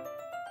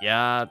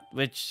 Yeah,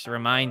 which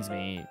reminds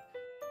me,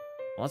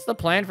 what's the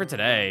plan for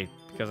today?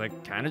 Because I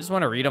kind of just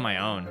want to read on my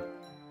own.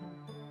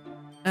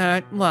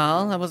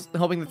 Well, I was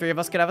hoping the three of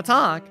us could have a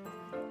talk.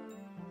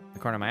 In the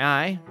corner of my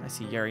eye, I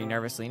see Yuri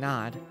nervously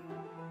nod.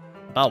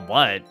 About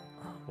what?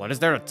 What is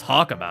there to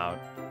talk about?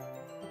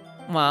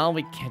 Well,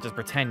 we can't just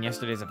pretend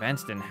yesterday's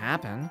events didn't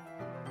happen.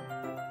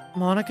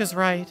 Monica's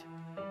right.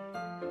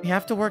 We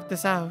have to work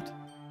this out.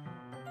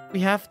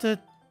 We have to...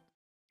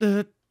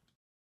 Natsuki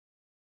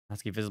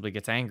visibly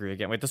gets angry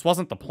again. Wait, this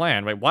wasn't the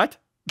plan. Wait, what?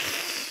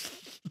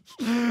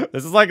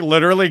 This is like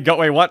literally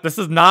wait, what? This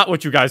is not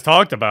what you guys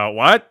talked about.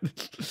 What?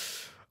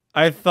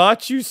 I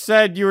thought you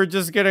said you were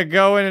just gonna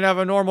go in and have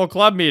a normal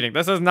club meeting.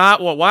 This is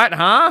not what,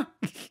 huh?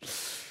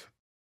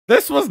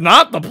 This was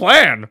not the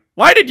plan.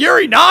 Why did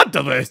Yuri nod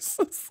to this?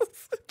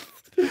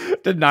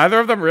 Did neither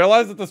of them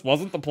realize that this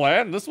wasn't the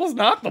plan? This was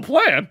not the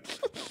plan.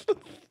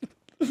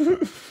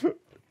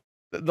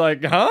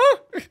 Like, huh?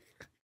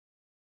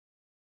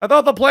 I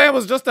thought the plan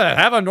was just to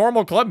have a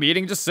normal club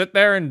meeting, just sit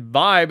there and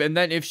vibe, and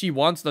then if she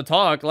wants to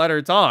talk, let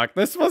her talk.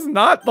 This was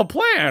not the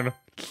plan.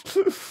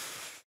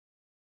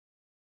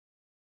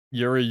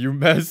 Yuri, you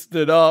messed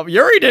it up.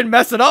 Yuri didn't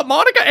mess it up.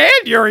 Monica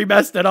and Yuri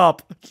messed it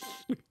up.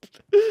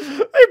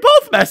 They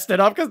both messed it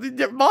up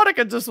because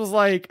Monica just was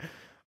like,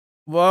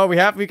 well, we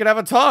could have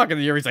a talk.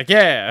 And Yuri's like,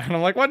 yeah. And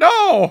I'm like, well,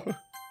 no.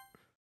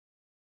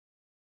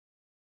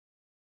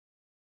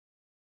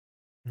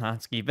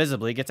 Natsuki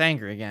visibly gets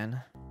angry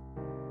again.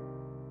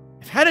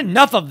 I've had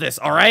enough of this,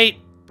 all right?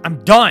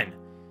 I'm done.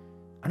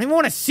 I don't even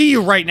want to see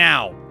you right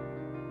now.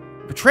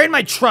 You betrayed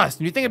my trust,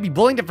 and you think I'd be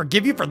willing to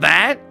forgive you for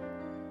that?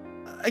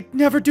 I'd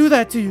never do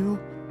that to you.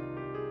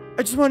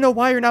 I just want to know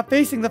why you're not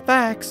facing the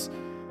facts.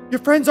 Your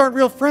friends aren't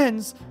real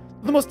friends.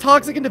 They're the most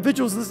toxic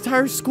individuals in this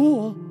entire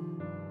school.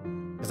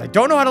 Because I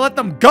don't know how to let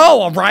them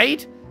go, all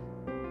right?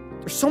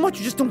 There's so much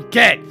you just don't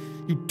get.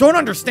 You don't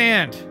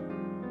understand.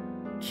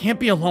 I can't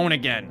be alone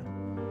again.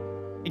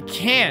 It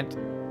can't.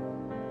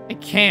 It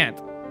can't.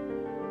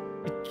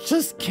 It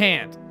just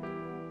can't.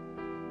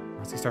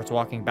 Natsuki starts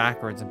walking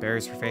backwards and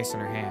buries her face in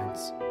her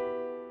hands.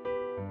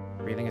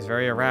 Breathing is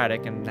very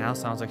erratic and now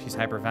sounds like she's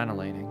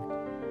hyperventilating.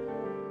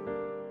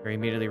 Yuri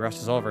immediately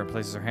rushes over and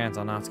places her hands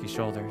on Natsuki's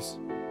shoulders.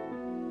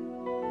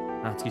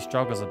 Natsuki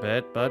struggles a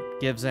bit, but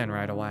gives in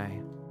right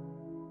away.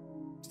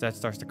 Instead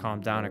starts to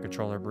calm down and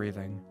control her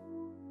breathing.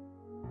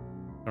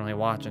 You can only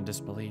watch in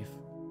disbelief.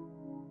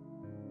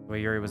 The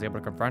way Yuri was able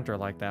to confront her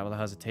like that without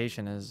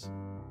hesitation is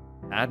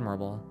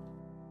admirable.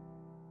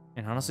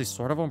 And honestly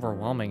sort of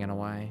overwhelming in a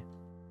way.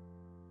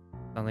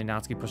 Suddenly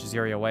Natsuki pushes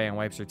Yuri away and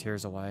wipes her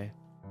tears away.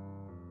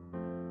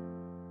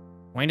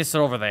 Going to sit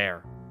over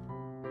there.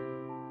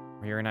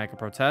 Yuri and I can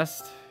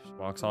protest. She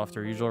walks off to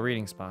her usual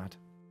reading spot.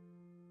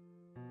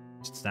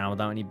 She sits down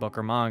without any book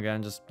or manga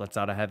and just lets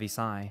out a heavy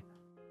sigh.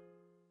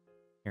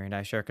 Yuri and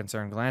I share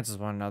concerned glances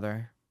with one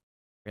another,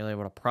 really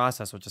able to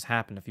process what just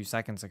happened a few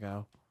seconds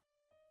ago.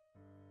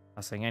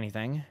 Not saying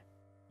anything,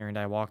 Yuri and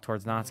I walk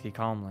towards Natsuki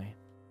calmly.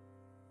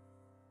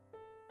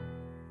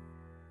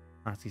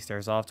 Natsuki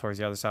stares off towards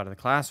the other side of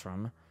the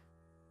classroom,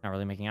 not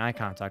really making eye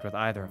contact with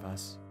either of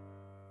us.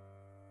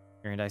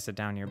 Yuri and I sit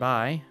down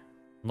nearby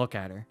and look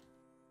at her.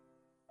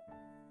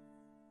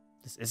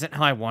 This isn't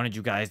how I wanted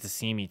you guys to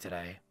see me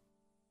today.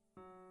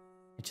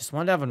 I just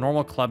wanted to have a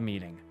normal club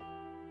meeting.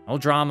 No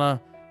drama,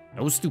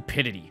 no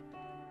stupidity.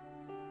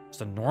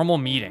 Just a normal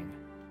meeting.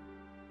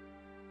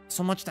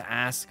 So much to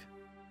ask.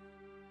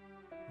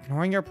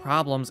 Ignoring your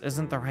problems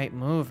isn't the right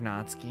move,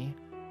 Natsuki.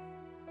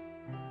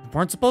 You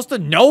weren't supposed to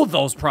know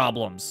those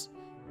problems.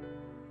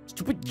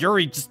 Stupid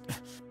Yuri just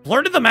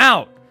blurted them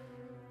out.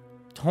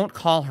 Don't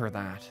call her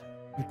that.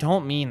 You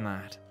don't mean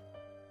that.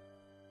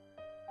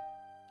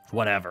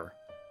 Whatever.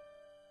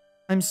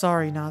 I'm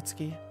sorry,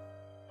 Natsuki.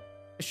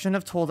 I shouldn't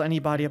have told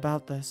anybody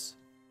about this.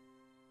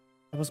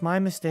 It was my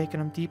mistake,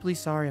 and I'm deeply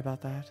sorry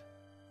about that.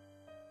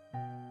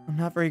 I'm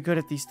not very good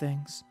at these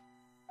things.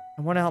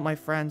 I want to help my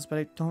friends, but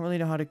I don't really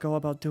know how to go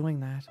about doing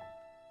that.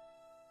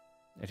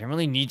 I didn't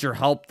really need your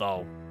help,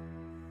 though.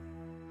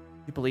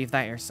 You believe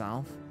that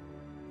yourself?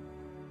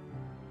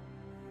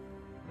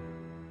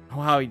 No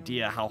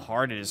idea how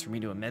hard it is for me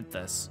to admit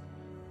this.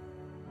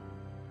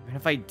 Even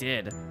if I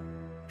did,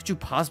 what could you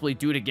possibly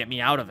do to get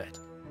me out of it?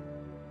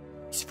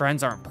 These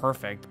friends aren't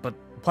perfect, but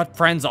what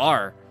friends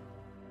are?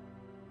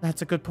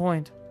 That's a good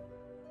point.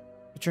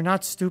 But you're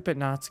not stupid,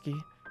 Natsuki.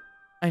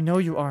 I know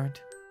you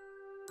aren't.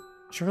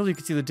 Surely you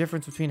can see the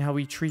difference between how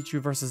we treat you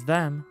versus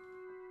them.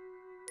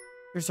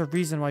 There's a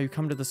reason why you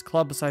come to this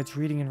club besides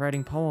reading and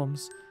writing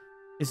poems,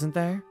 isn't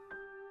there?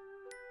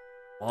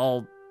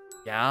 Well,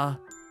 yeah.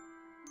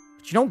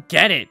 But you don't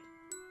get it.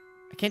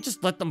 I can't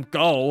just let them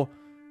go,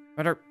 no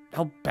matter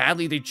how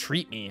badly they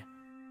treat me.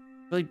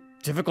 It's really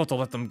difficult to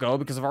let them go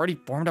because I've already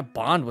formed a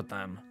bond with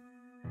them.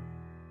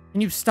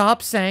 Can you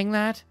stop saying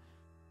that?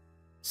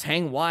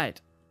 Saying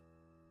what?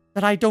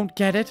 That I don't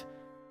get it?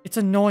 It's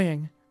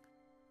annoying.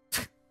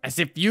 As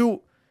if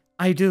you...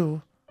 I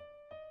do.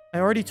 I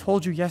already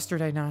told you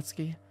yesterday,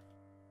 Natsuki.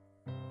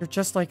 You're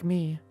just like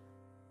me.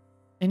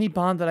 Any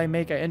bond that I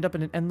make, I end up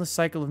in an endless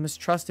cycle of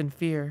mistrust and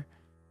fear.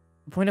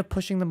 The point of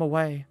pushing them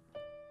away.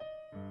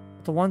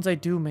 But the ones I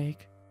do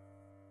make,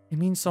 they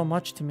mean so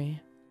much to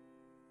me.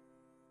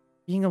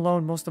 Being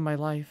alone most of my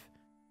life,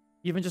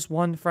 even just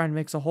one friend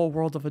makes a whole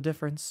world of a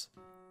difference.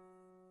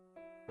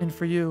 And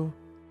for you,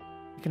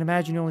 I can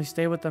imagine you only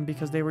stay with them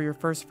because they were your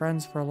first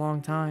friends for a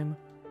long time.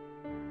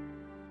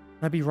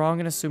 Would I be wrong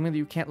in assuming that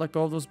you can't let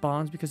go of those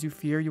bonds because you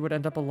fear you would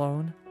end up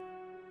alone?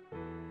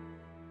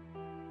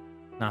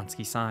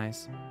 Natsuki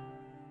sighs.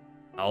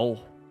 Oh.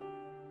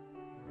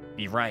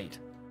 Be right.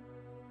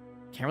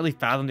 Can't really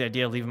fathom the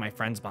idea of leaving my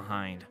friends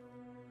behind.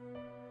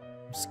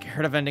 I'm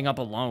scared of ending up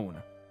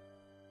alone.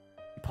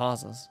 He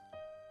pauses.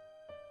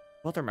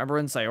 Both remember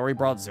when Sayori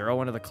brought Zero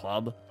into the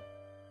club?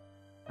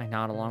 I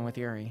nod along with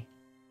Yuri.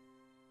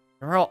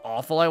 Remember how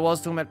awful I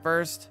was to him at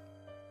first?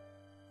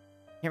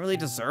 Can't really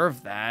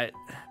deserve that.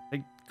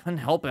 I couldn't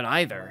help it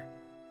either.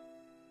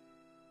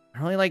 I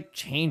don't really like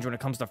change when it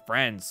comes to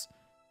friends.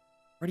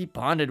 I've already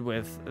bonded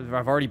with.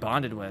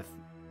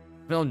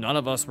 Even though none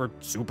of us were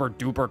super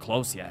duper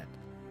close yet.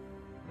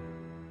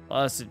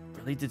 Plus, it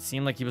really did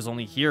seem like he was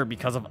only here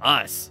because of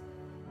us.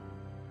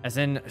 As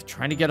in,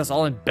 trying to get us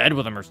all in bed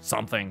with him or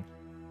something.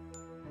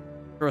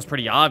 It was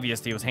pretty obvious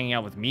that he was hanging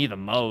out with me the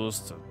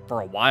most,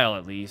 for a while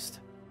at least.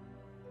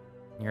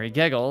 Here he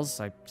giggles,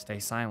 I stay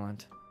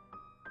silent.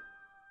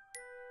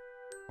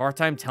 Hard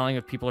time telling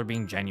if people are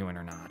being genuine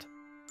or not.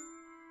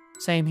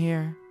 Same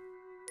here.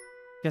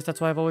 Guess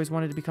that's why I've always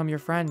wanted to become your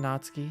friend,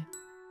 Natsuki.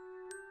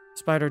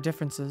 Despite our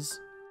differences.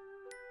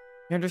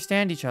 We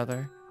understand each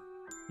other,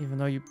 even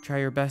though you try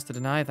your best to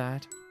deny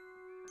that.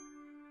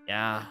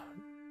 Yeah,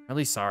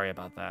 really sorry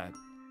about that.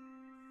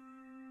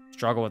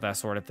 Struggle with that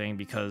sort of thing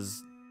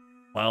because,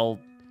 well,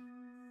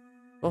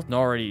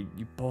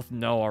 you both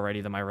know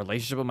already that my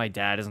relationship with my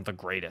dad isn't the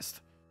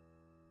greatest.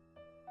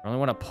 I only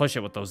want to push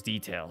it with those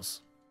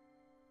details.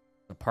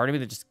 There's a part of me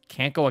that just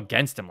can't go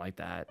against him like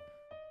that.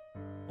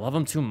 I love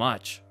him too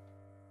much.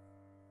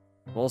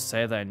 I will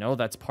say that I know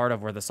that's part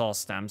of where this all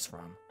stems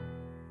from.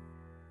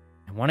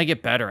 I want to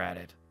get better at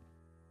it.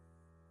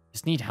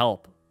 Just need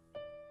help.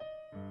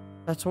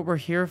 That's what we're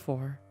here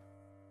for.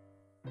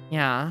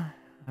 Yeah,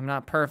 I'm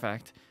not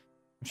perfect.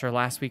 I'm sure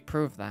last week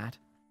proved that.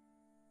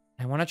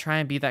 I want to try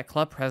and be that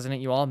club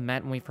president you all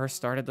met when we first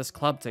started this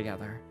club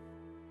together.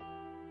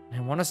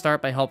 And I want to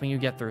start by helping you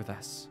get through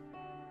this.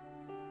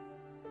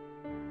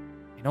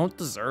 I don't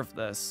deserve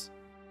this.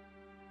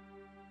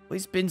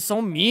 He's been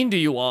so mean to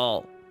you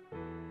all.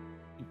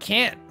 You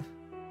can't.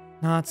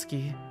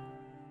 Natsuki,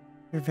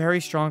 you're very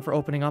strong for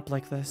opening up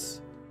like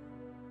this.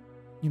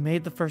 You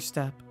made the first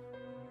step,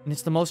 and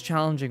it's the most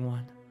challenging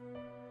one.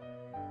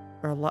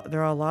 There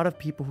are a lot of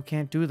people who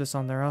can't do this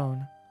on their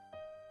own.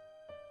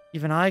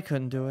 Even I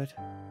couldn't do it.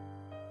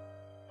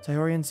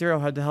 Sayori and Zero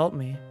had to help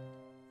me.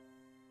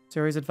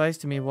 Sayori's advice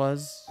to me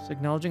was,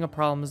 acknowledging a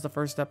problem is the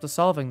first step to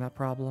solving that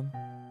problem.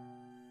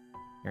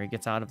 Yuri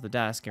gets out of the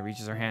desk and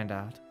reaches her hand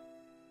out.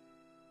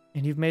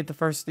 And you've made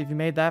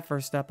that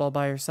first step all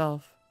by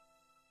yourself.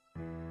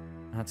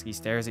 Natsuki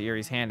stares at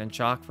Yuri's hand in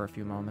shock for a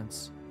few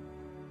moments.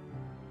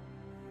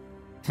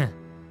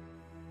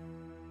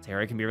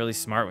 Sayori can be really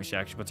smart when she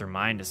actually puts her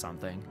mind to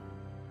something.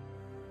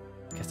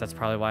 Guess that's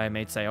probably why I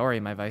made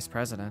Sayori my vice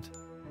president.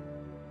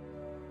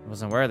 I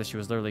wasn't aware that she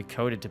was literally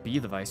coded to be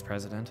the vice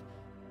president.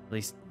 At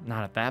least,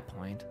 not at that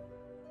point.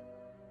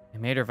 I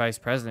made her vice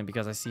president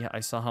because I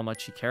saw how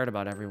much she cared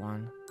about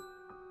everyone.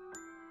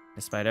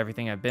 Despite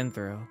everything I've been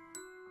through,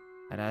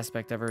 that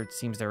aspect of her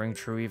seems to ring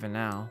true even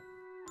now.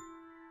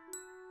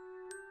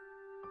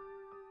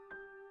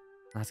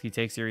 Natsuki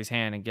takes Yuri's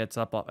hand and gets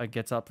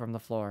up from the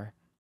floor.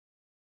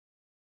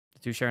 The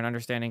two share an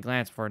understanding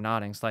glance before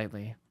nodding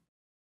slightly.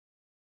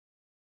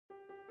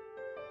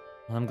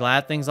 Well, I'm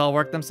glad things all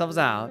worked themselves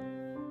out.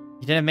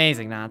 You did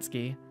amazing,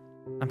 Natsuki.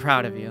 I'm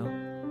proud of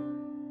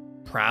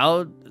you.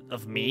 Proud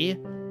of me? I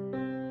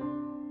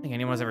don't think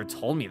anyone's ever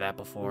told me that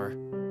before.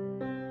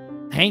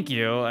 Thank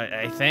you,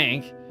 I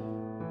think.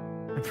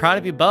 I'm proud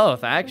of you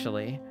both,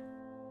 actually.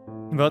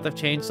 You both have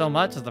changed so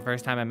much since the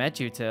first time I met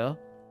you two.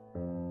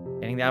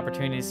 Getting the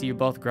opportunity to see you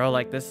both grow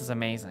like this is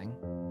amazing.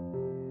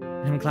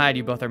 I'm glad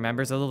you both are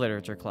members of the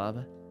literature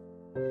club.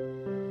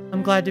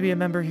 I'm glad to be a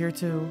member here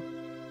too.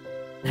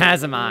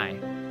 As am I.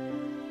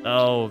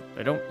 Though,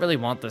 I don't really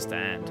want this to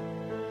end.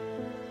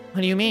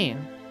 What do you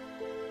mean?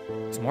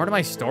 There's more to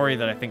my story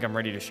that I think I'm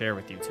ready to share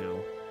with you two.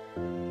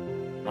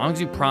 As long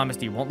as you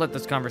promised you won't let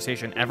this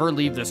conversation ever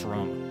leave this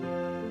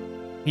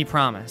room. Me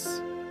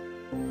promise.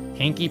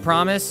 Pinky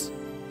promise?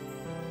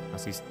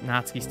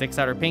 Natsuki sticks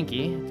out her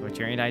pinky, to which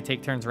Yuri and I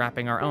take turns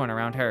wrapping our own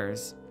around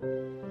hers.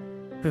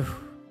 Whew,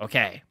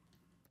 okay.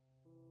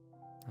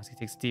 Natsuki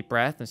takes a deep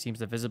breath and seems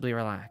to visibly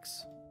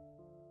relax.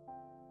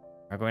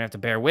 You're going to have to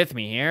bear with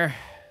me here.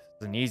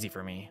 This isn't easy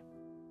for me.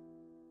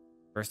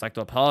 First, I'd like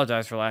to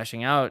apologize for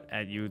lashing out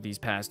at you these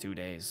past 2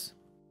 days.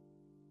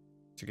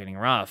 You're getting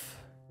rough.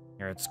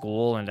 Here at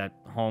school and at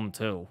home,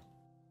 too.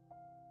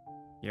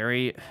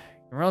 Yuri,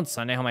 remember on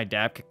Sunday how my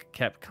dad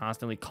kept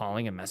constantly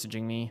calling and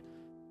messaging me?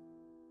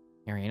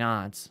 Yuri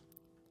nods.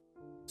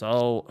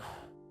 So,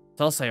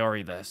 tell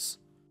Sayori this.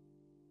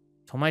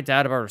 I told my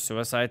dad about her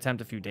suicide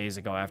attempt a few days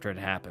ago after it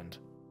happened.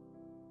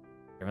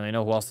 Didn't really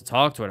know who else to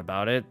talk to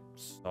about it,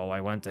 so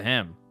I went to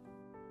him.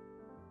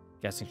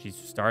 Guessing he's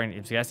starting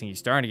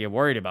to get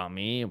worried about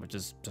me, which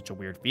is such a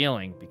weird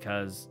feeling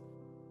because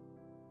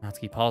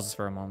Natsuki pauses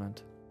for a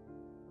moment.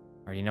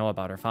 I already know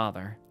about her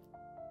father.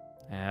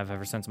 I have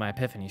ever since my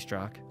epiphany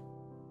struck.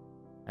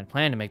 I'd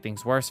planned to make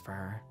things worse for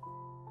her.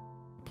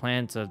 I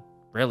planned to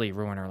really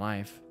ruin her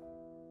life.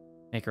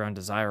 Make her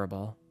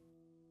undesirable.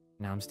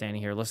 Now I'm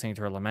standing here listening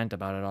to her lament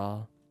about it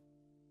all.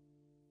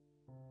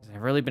 I've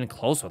never really been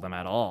close with him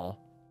at all.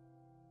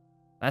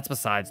 That's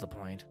besides the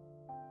point.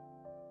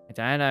 My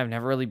dad and I have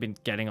never really been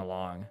getting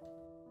along.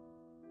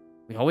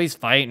 We always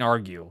fight and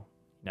argue.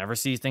 He never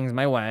sees things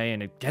my way,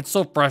 and it gets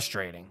so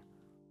frustrating.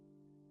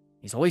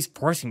 He's always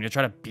forcing me to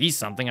try to be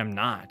something I'm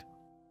not.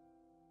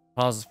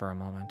 Pauses for a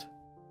moment.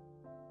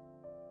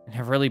 I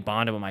never really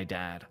bonded with my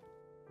dad.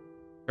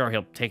 Sure,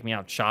 he'll take me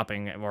out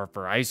shopping or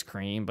for ice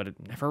cream, but it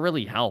never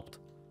really helped.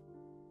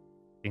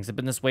 Things have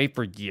been this way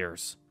for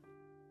years.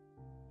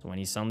 So when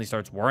he suddenly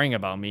starts worrying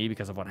about me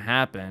because of what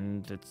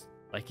happened, it's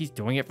Like he's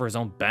doing it for his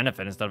own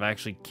benefit instead of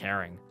actually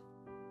caring.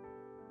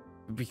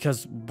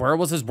 Because where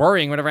was his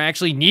worrying whenever I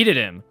actually needed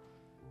him?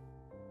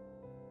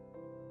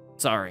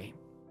 Sorry.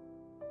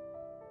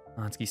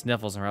 Natsuki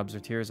sniffles and rubs her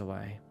tears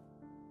away.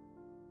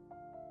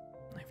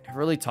 I've never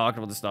really talked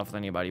about this stuff with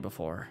anybody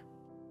before.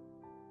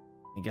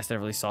 I guess I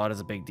really saw it as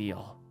a big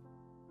deal.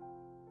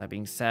 That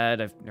being said,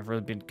 I've never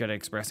really been good at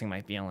expressing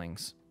my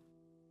feelings.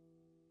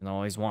 And I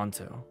always want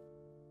to.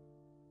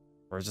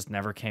 Or it just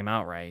never came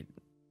out right.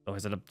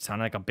 Always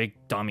sounded like a big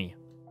dummy.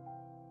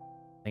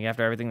 I think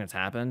after everything that's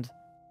happened,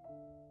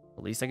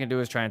 the least I can do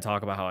is try and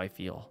talk about how I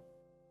feel.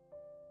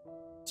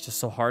 It's just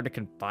so hard to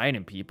confide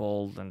in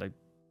people, and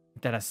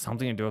that has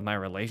something to do with my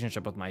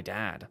relationship with my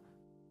dad.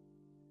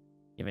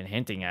 Even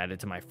hinting at it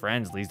to my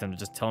friends leads them to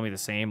just tell me the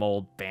same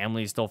old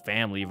family is still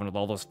family, even with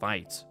all those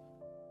fights.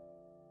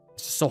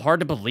 It's just so hard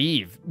to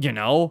believe, you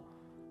know?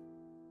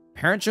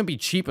 Parents shouldn't be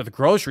cheap with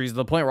groceries to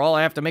the point where all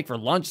I have to make for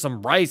lunch is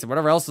some rice and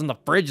whatever else is in the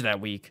fridge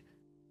that week.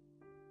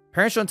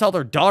 Parents shouldn't tell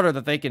their daughter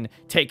that they can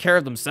take care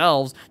of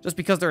themselves just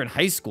because they're in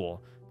high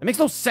school. It makes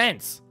no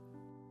sense.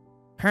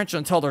 Parents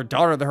shouldn't tell their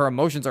daughter that her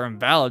emotions are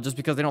invalid just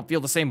because they don't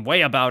feel the same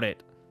way about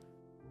it.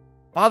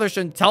 Father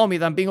shouldn't tell me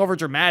that I'm being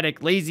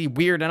overdramatic, lazy,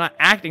 weird, and not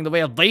acting the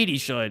way a lady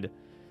should.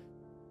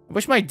 I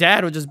wish my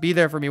dad would just be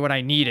there for me when I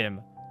need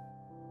him.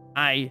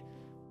 I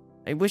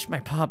wish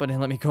my papa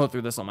didn't let me go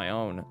through this on my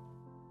own.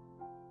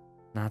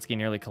 Natsuki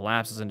nearly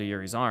collapses into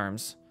Yuri's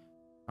arms,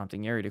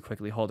 prompting Yuri to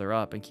quickly hold her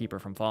up and keep her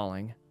from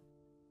falling.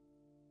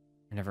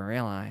 I never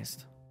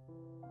realized.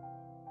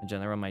 I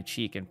gently rub my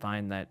cheek and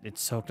find that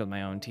it's soaked with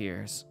my own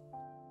tears.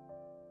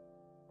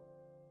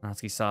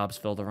 Natsuki's sobs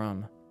fill the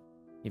room,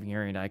 leaving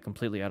Yuri and I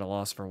completely at a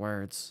loss for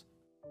words.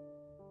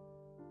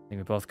 I think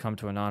we both come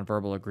to a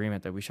non-verbal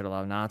agreement that we should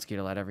allow Natsuki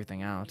to let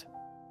everything out.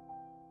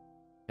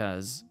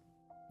 Because,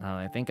 now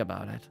that I think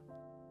about it,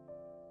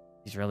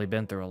 he's really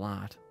been through a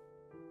lot.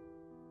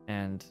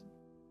 And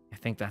I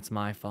think that's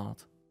my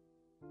fault.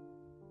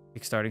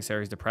 Kickstarting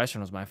Sari's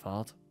depression was my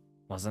fault,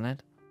 wasn't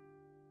it?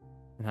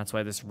 And that's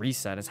why this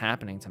reset is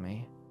happening to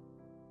me.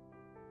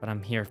 But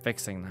I'm here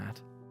fixing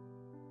that.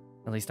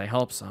 At least I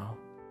hope so.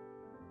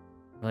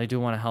 I really do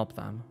want to help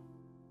them,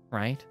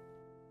 right?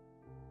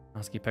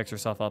 Natsuki picks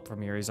herself up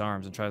from Yuri's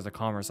arms and tries to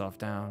calm herself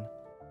down.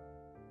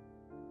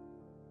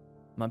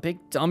 I'm a big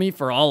dummy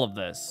for all of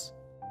this.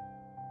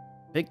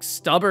 Big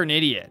stubborn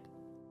idiot.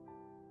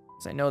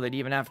 Because I know that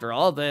even after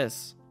all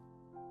this,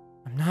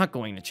 I'm not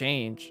going to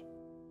change.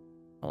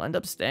 I'll end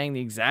up staying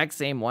the exact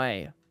same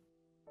way.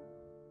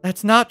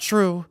 That's not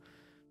true.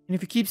 And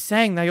if you keep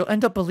saying that, you'll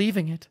end up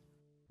believing it.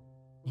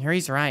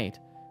 Yuri's right.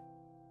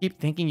 Keep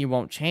thinking you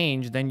won't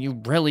change, then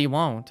you really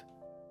won't.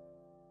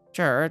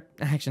 Sure,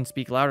 actions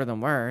speak louder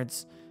than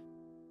words.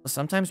 But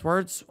sometimes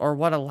words are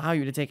what allow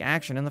you to take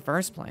action in the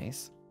first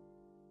place.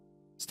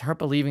 Start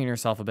believing in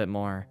yourself a bit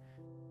more.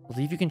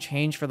 Believe you can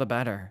change for the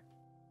better.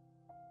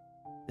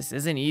 This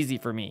isn't easy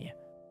for me.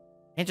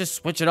 I can't just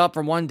switch it up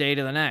from one day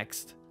to the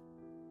next.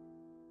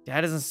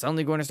 Dad isn't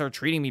suddenly going to start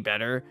treating me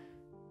better.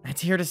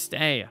 That's here to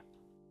stay.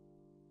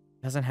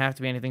 It doesn't have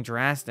to be anything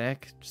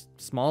drastic. Just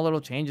small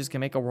little changes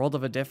can make a world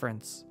of a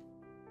difference.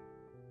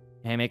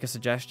 May I make a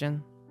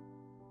suggestion?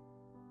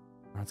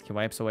 Natsuki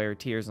wipes away her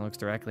tears and looks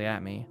directly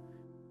at me,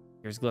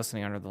 tears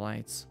glistening under the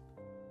lights.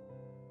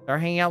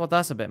 Start hanging out with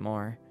us a bit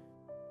more,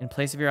 in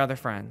place of your other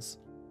friends.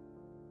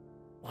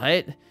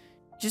 What? Did you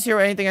just hear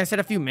anything I said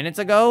a few minutes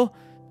ago?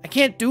 I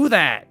can't do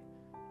that.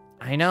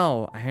 I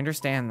know, I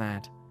understand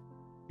that.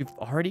 You've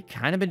already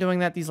kind of been doing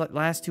that these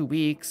last 2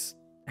 weeks,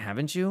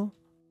 haven't you?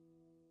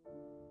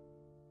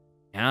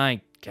 Yeah,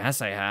 I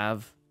guess I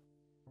have.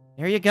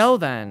 There you go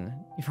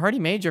then. You've already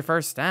made your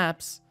first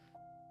steps.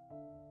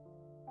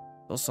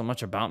 There's so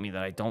much about me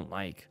that I don't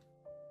like.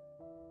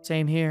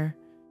 Same here.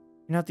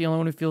 You're not the only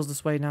one who feels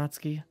this way,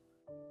 Natsuki.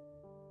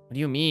 What do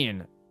you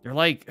mean? You're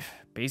like,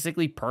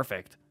 basically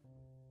perfect.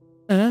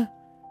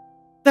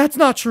 That's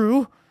not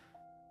true.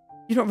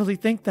 You don't really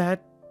think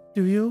that,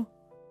 do you?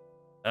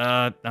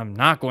 I'm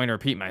not going to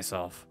repeat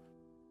myself.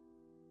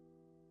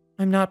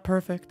 I'm not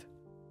perfect.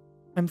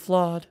 I'm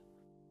flawed.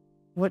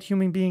 What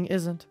human being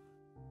isn't?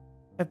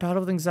 I've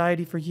battled with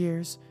anxiety for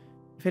years.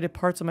 I've hated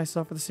parts of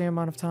myself for the same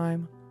amount of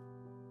time.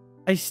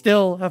 I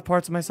still have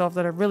parts of myself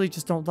that I really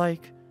just don't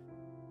like.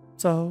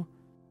 So,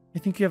 I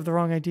think you have the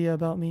wrong idea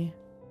about me.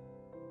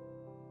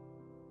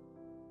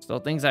 Still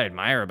things I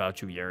admire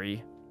about you,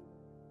 Yuri.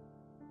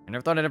 I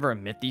never thought I'd ever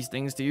admit these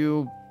things to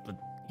you, but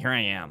here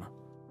I am.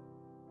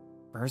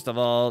 First of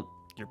all,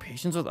 your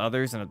patience with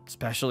others, and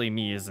especially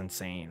me, is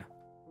insane.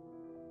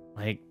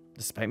 Like,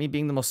 despite me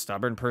being the most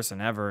stubborn person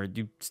ever,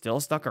 you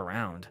still stuck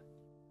around.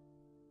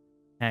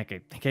 Heck,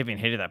 I think I even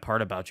hated that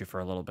part about you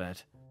for a little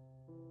bit.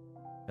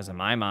 Because in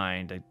my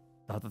mind, I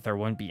thought that there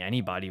wouldn't be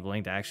anybody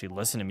willing to actually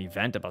listen to me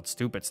vent about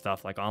stupid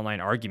stuff like online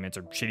arguments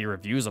or shitty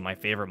reviews of my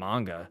favorite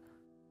manga.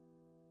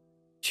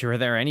 But you were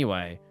there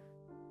anyway,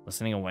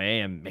 listening away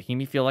and making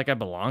me feel like I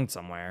belonged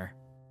somewhere.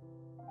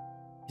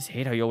 I just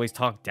hate how you always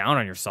talk down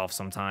on yourself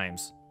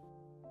sometimes.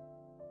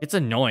 It's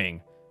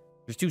annoying.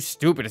 You're too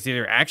stupid to see that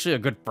you're actually a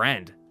good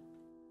friend.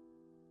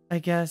 I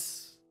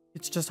guess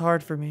it's just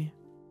hard for me.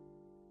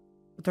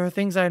 But there are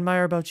things I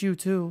admire about you,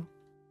 too.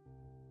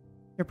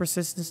 Your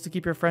persistence to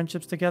keep your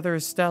friendships together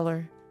is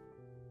stellar.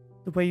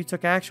 The way you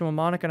took action when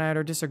Monica and I had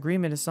our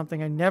disagreement is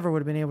something I never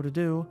would have been able to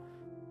do.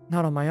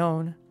 Not on my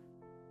own.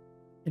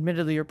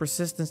 Admittedly, your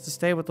persistence to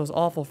stay with those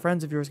awful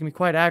friends of yours can be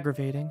quite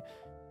aggravating,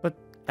 but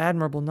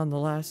admirable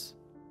nonetheless.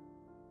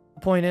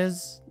 The point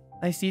is,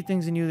 I see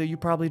things in you that you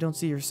probably don't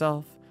see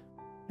yourself,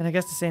 and I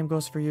guess the same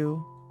goes for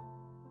you.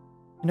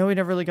 I know we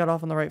never really got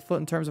off on the right foot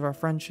in terms of our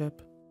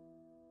friendship,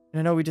 and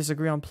I know we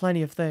disagree on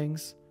plenty of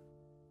things,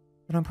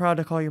 but I'm proud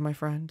to call you my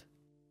friend.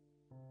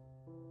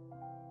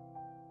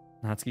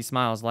 Natsuki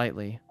smiles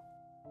lightly.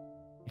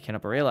 I can't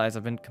help but realize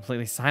I've been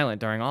completely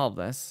silent during all of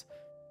this.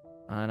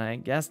 And I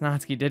guess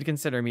Natsuki did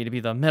consider me to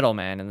be the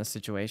middleman in this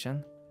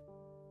situation.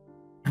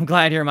 I'm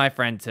glad you're my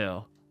friend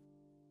too.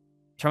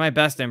 Try my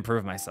best to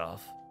improve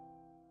myself.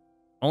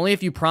 Only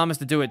if you promise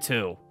to do it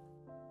too.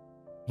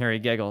 Yuri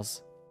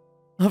giggles.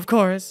 Of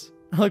course.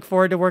 I look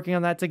forward to working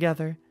on that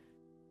together.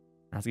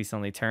 Natsuki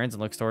suddenly turns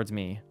and looks towards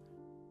me.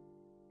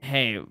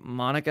 Hey,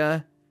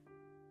 Monica?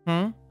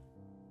 Hmm?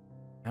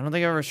 I don't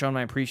think I've ever shown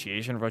my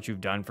appreciation for what you've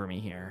done for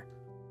me here.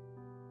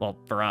 Well,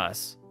 for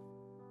us.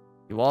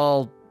 You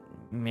all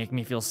make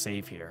me feel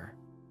safe here.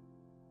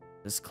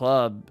 This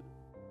club,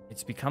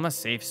 it's become a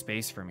safe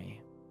space for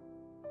me.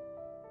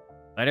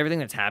 Despite everything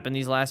that's happened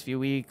these last few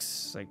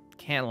weeks, I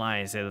can't lie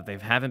and say that they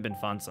haven't been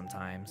fun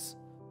sometimes.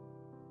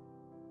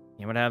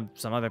 You would have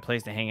some other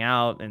place to hang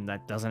out, and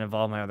that doesn't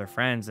involve my other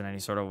friends in any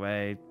sort of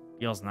way.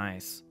 Feels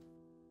nice.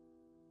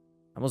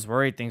 I was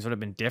worried things would have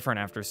been different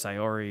after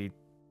Sayori,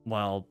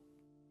 well,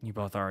 you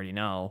both already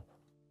know.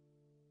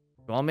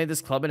 You all made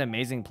this club an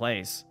amazing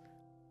place,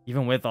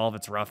 even with all of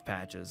its rough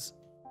patches.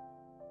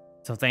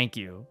 So thank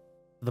you,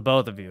 to the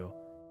both of you,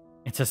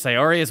 and to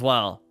Sayori as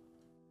well.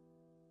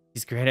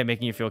 She's great at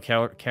making you feel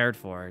cared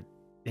for,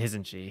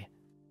 isn't she?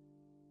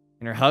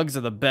 And her hugs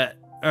are the best.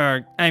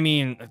 They're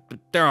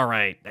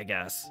alright, I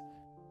guess.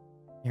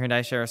 Here and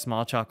I share a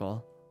small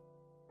chuckle.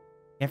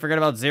 Can't forget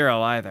about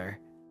Zero either.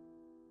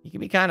 He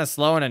can be kind of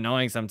slow and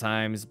annoying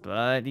sometimes,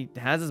 but he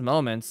has his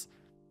moments.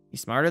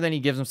 He's smarter than he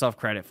gives himself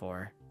credit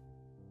for.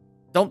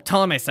 Don't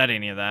tell him I said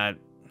any of that.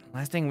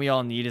 Last thing we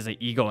all need is an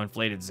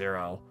ego-inflated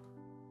Zero.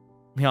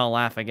 We all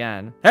laugh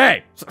again.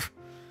 Hey!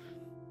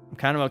 I'm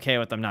kind of okay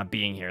with them not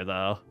being here,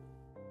 though.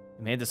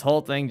 It made this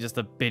whole thing just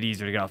a bit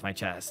easier to get off my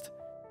chest.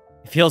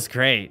 It feels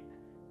great.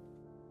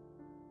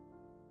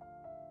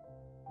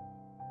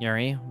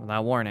 Yuri,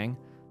 without warning,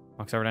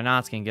 walks over to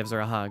Natsuki and gives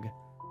her a hug.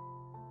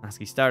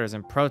 Natsuki stutters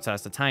and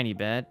protests a tiny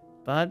bit,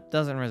 but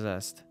doesn't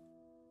resist.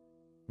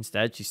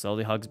 Instead, she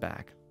slowly hugs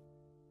back.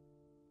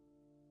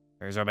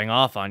 She's rubbing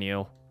off on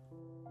you.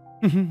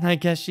 I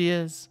guess she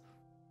is.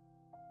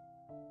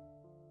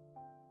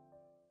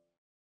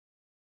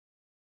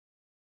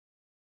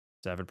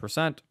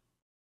 %.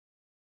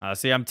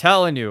 See, I'm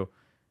telling you,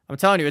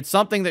 it's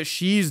something that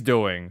she's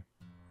doing.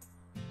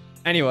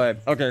 Anyway,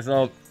 okay,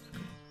 so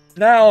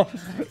now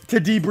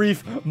to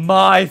debrief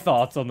my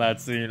thoughts on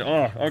that scene.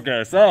 Oh,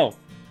 okay, so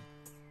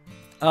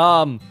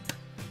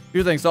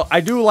few things. So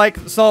I do like,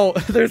 so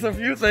there's a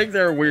few things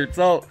that are weird.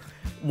 So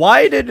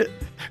why did,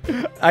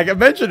 I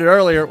mentioned it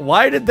earlier,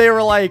 why did they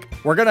were like,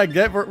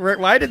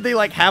 why did they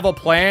like have a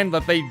plan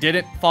that they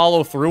didn't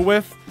follow through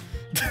with?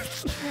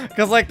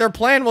 Because like their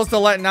plan was to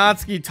let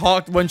Natsuki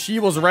talk when she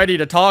was ready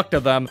to talk to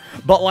them,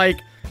 but like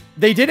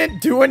they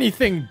didn't do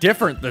anything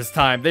different this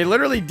time. They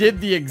literally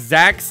did the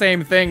exact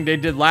same thing they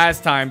did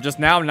last time, just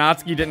now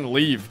Natsuki didn't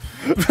leave.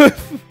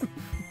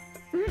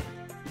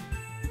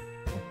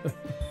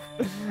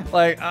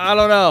 Like, I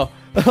don't know.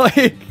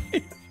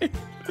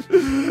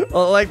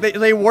 Like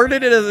they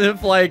worded it as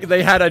if like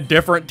they had a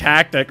different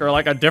tactic or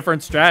like a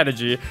different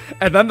strategy,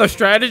 and then the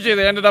strategy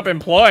they ended up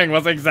employing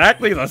was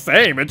exactly the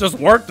same. It just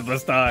worked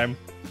this time.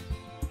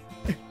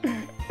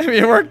 I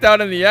mean, it worked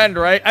out in the end,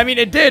 right? I mean,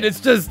 it did.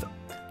 It's just,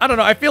 I don't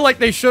know. I feel like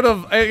they should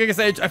have, like I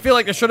said, I feel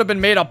like it should have been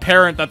made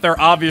apparent that they're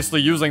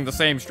obviously using the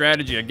same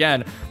strategy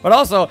again. But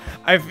also,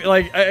 I feel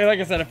like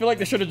I said, I feel like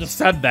they should have just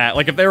said that.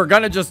 Like if they were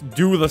gonna just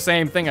do the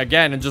same thing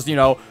again and just, you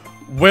know,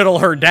 whittle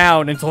her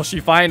down until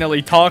she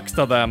finally talks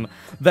to them,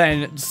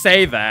 then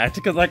say that.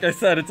 Because like I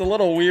said, it's a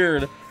little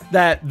weird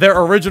that their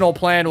original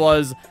plan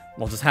was,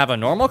 we'll just have a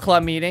normal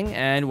club meeting,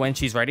 and when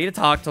she's ready to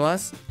talk to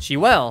us, she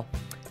will.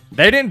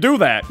 They didn't do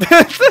that.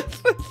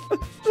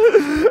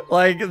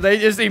 Like, they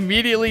just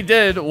immediately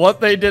did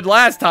what they did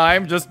last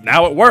time, just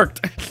now it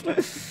worked.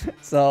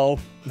 So,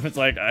 it's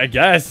like, I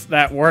guess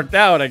that worked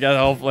out. I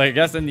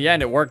guess in the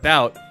end it worked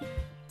out.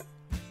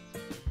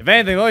 If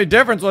anything, the only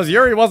difference was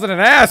Yuri wasn't an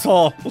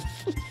asshole.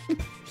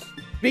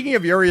 Speaking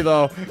of Yuri,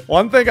 though,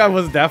 one thing I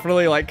was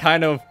definitely, like,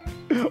 kind of...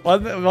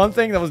 One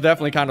thing that was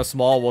definitely kind of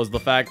small was the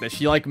fact that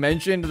she, like,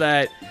 mentioned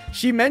that...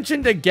 She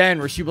mentioned again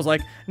where she was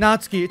like,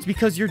 Natsuki, it's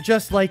because you're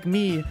just like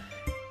me.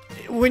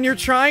 When you're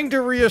trying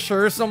to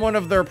reassure someone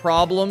of their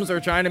problems or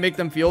trying to make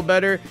them feel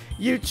better,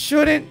 you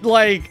shouldn't,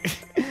 like...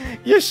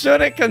 you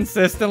shouldn't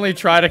consistently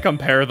try to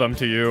compare them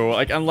to you.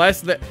 Like,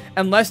 unless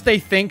they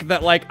think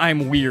that, like,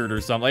 I'm weird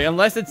or something. Like,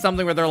 unless it's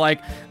something where they're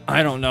like,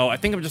 I don't know, I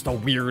think I'm just a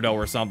weirdo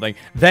or something.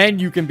 Then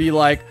you can be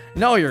like,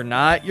 no, you're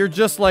not. You're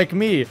just like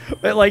me.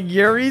 But, like,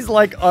 Yuri's,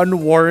 like,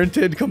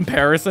 unwarranted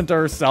comparison to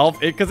herself,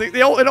 because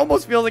it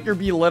almost feels like you're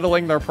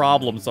belittling their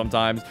problems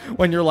sometimes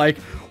when you're like,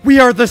 we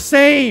are the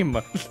same.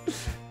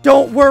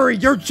 Don't worry,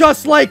 you're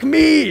just like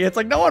me. It's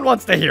like, no one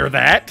wants to hear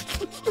that.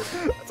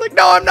 It's like,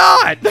 no, I'm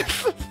not.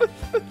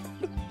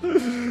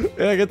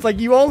 It's like,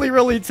 you only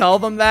really tell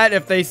them that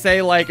if they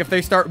say, like, if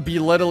they start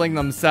belittling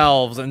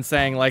themselves and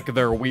saying, like,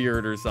 they're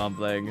weird or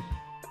something.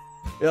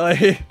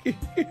 Like,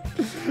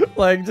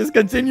 like, just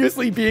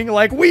continuously being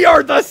like, we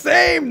are the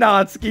same,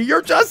 Natsuki.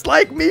 You're just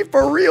like me,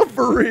 for real,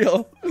 for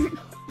real.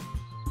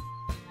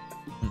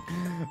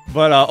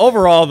 But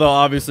overall, though,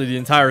 obviously, the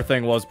entire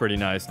thing was pretty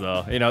nice,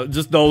 though. You know,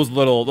 just those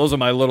are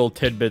my little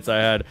tidbits I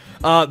had.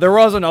 There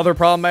was another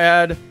problem I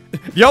had.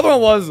 The other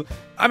one was,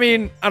 I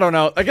mean, I don't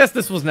know. I guess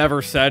this was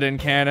never said in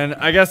canon.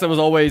 I guess it was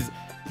always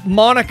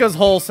Monika's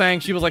whole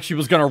saying she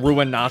was gonna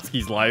ruin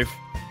Natsuki's life.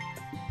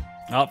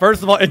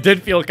 First of all, it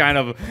did feel kind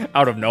of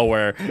out of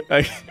nowhere.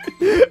 Like,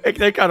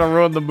 they kind of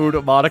ruined the mood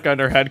of Monika in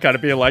her head, kind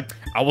of being like,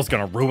 I was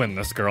gonna ruin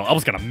this girl. I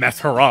was gonna mess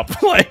her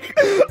up. Like,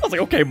 I was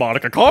like, okay,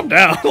 Monika, calm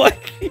down.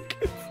 Like,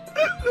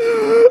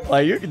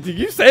 did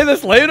you say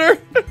this later?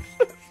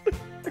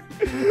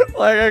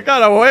 Like, I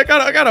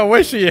kinda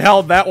wish she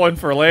held that one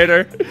for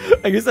later.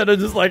 Like, instead of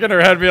just, like, in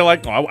her head being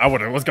like, oh, I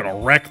was gonna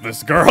wreck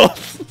this girl.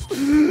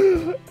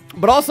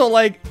 But also,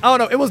 like, I don't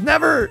know, it was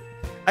never...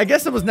 I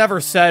guess it was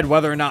never said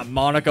whether or not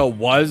Monika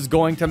was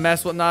going to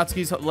mess with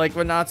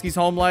Natsuki's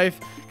home life,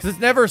 because it's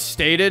never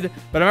stated.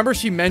 But I remember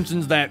she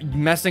mentions that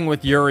messing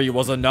with Yuri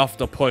was enough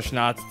to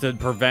to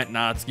prevent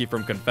Natsuki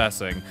from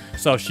confessing.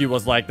 So she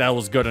was like, that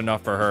was good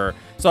enough for her.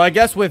 So I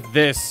guess with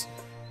this,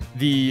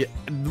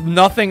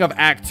 nothing of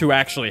Act 2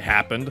 actually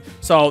happened.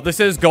 So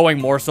this is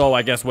going more so,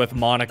 I guess, with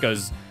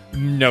Monika's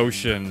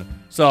notion.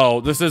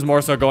 So this is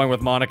more so going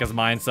with Monika's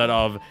mindset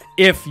of,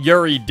 if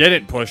Yuri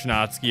didn't push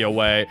Natsuki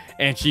away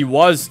and she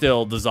was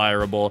still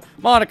desirable,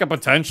 Monika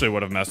potentially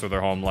would have messed with her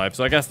home life.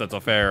 So I guess that's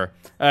a fair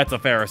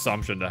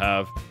assumption to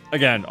have.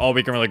 Again, all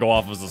we can really go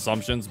off is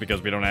assumptions,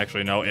 because we don't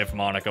actually know if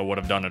Monika would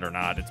have done it or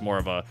not. It's more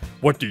of a,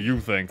 what do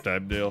you think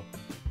type deal.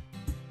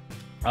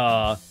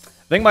 I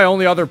think my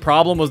only other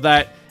problem was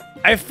that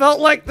I felt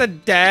like the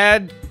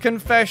dad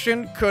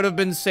confession could have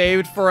been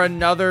saved for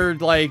another,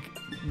 like,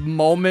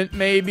 moment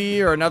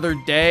maybe, or another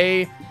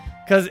day,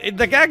 because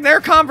their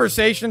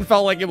conversation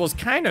felt like it was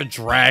kind of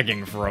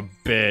dragging for a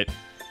bit,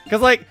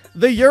 because, like,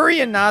 the Yuri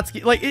and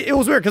Natsuki, like, it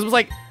was weird, because it was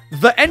like,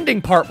 the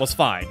ending part was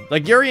fine,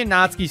 like, Yuri and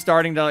Natsuki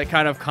starting to, like,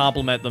 kind of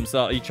compliment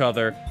each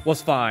other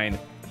was fine.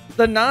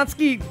 The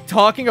Natsuki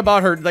talking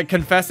about her, like,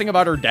 confessing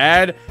about her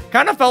dad,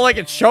 kind of felt like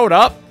it showed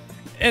up,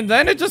 and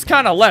then it just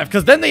kind of left,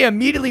 because then they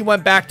immediately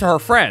went back to her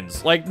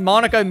friends. Like,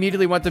 Monika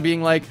immediately went to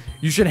being like,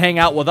 you should hang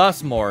out with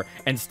us more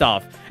and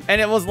stuff. And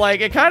it was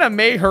like, it kind of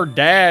made her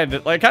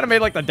dad, like, kind of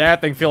made, like, the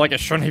dad thing feel like it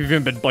shouldn't have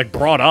even been, like,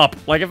 brought up.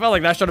 Like, it felt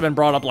like that should have been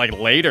brought up, like,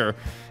 later.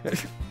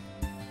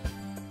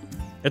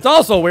 It's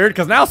also weird,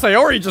 because now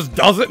Sayori just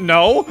doesn't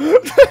know.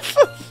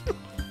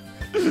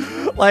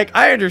 Like,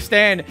 I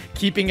understand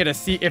keeping it a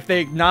secret if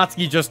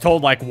Natsuki just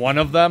told, like, one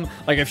of them.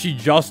 Like, if she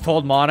just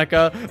told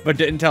Monika, but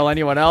didn't tell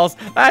anyone else,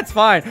 that's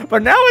fine.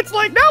 But now it's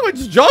like, now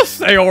it's just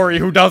Sayori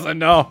who doesn't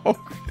know.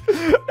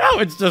 Now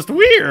it's just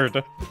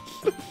weird.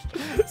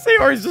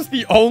 Sayori's just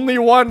the only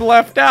one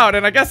left out,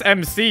 and I guess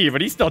MC,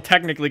 but he's still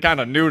technically kind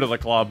of new to the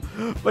club.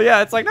 But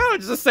yeah, it's like, now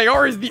it's just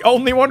Sayori's the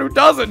only one who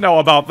doesn't know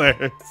about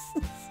this.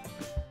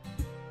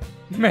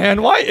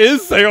 Man, why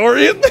is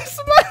Sayori in this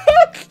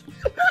match?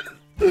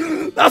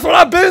 That's what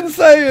I've been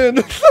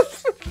saying.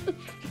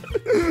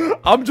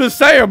 I'm just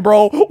saying,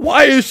 bro.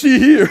 Why is she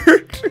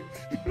here?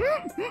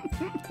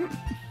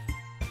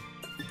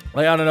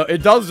 Like, I don't know.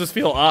 It does just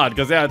feel odd,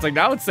 because, yeah, it's like,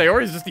 now it's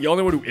Sayori's just the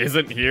only one who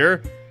isn't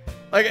here.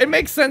 Like, it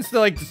makes sense to,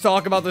 like, to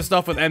talk about this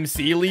stuff with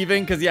MC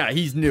leaving, because, yeah,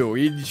 he's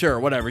new. Sure,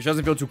 whatever. She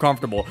doesn't feel too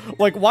comfortable.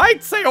 Like, why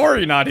is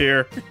Sayori not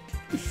here?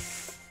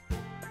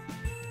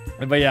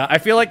 But, yeah, I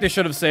feel like they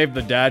should have saved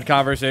the dad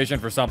conversation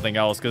for something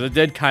else, because it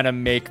did kind of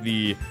make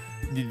the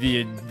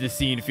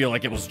scene feel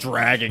like it was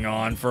dragging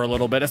on for a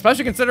little bit,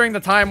 especially considering the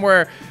time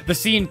where the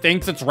scene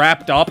thinks it's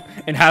wrapped up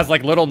and has,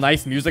 like, little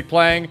nice music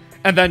playing,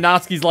 and then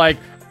Natsuki's like,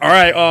 all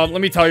right,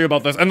 let me tell you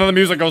about this, and then the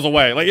music goes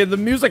away. Like, the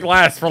music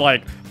lasts for,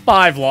 like,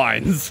 5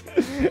 lines.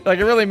 Like,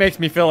 it really makes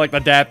me feel like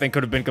the dad thing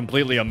could have been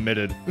completely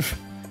omitted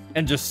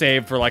and just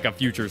saved for, like, a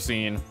future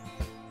scene.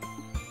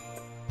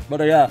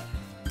 But, yeah.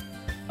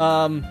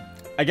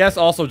 I guess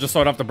also, just so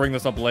I don't have to bring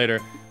this up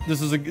later,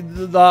 this is I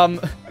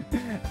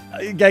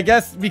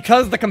guess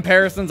because the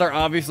comparisons are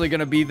obviously going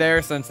to be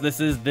there, since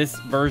this is this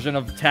version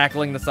of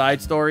tackling the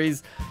side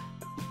stories,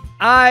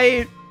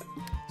 so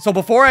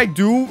before I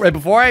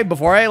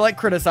like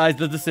criticize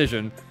the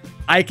decision,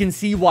 I can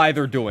see why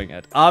they're doing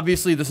it.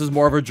 Obviously, this is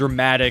more of a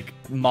dramatic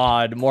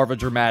mod, more of a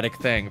dramatic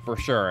thing, for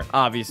sure.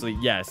 Obviously,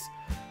 yes.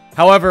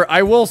 However,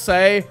 I will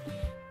say,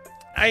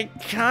 I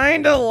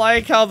kind of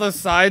like how the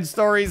side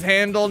stories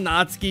handle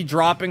Natsuki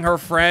dropping her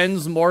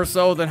friends more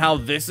so than how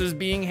this is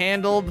being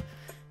handled.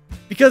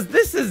 Because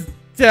this is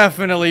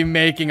definitely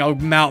making a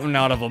mountain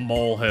out of a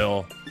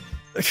molehill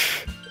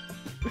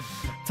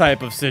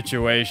type of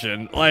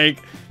situation. Like,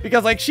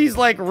 because like she's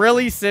like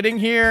really sitting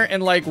here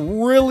and like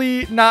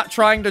really not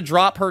trying to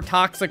drop her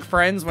toxic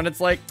friends when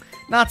it's like,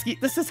 Natsuki,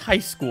 this is high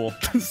school,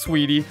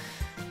 sweetie.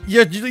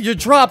 You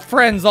drop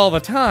friends all the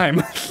time.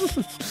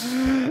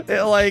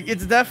 Like,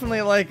 it's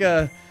definitely like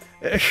a...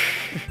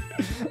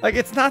 like,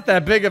 it's not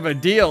that big of a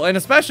deal. And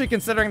especially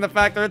considering the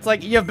fact that it's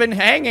like, you've been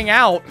hanging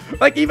out.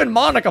 Like, even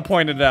Monica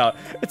pointed out.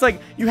 It's like,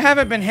 you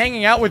haven't been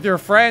hanging out with your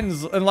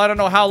friends in I don't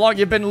know how long.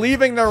 You've been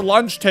leaving their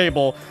lunch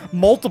table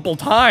multiple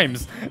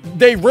times.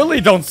 They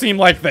really don't seem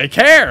like they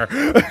care.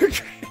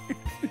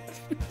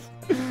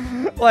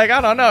 Like,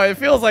 I don't know. It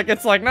feels like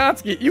it's like,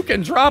 Natsuki, you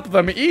can drop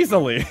them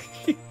easily.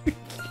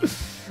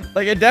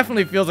 Like, it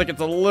definitely feels like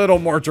it's a little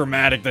more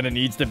dramatic than it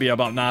needs to be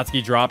about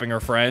Natsuki dropping her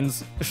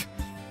friends.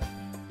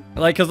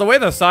 Like, because the way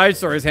the side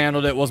stories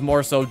handled it was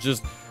more so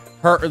just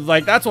her,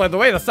 like, that's why the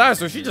way the side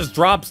story, she just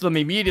drops them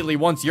immediately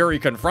once Yuri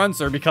confronts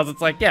her, because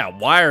it's like, yeah,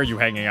 why are you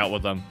hanging out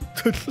with them?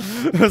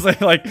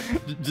 It's like,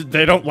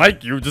 they don't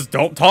like you, just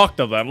don't talk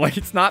to them. Like,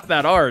 it's not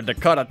that hard to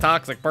cut a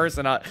toxic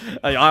person out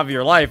of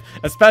your life,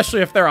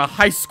 especially if they're a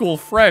high school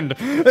friend.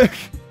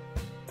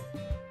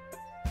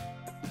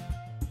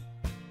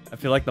 I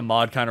feel like the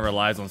mod kind of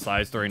relies on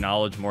side story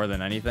knowledge more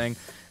than anything.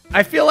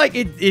 I feel like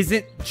it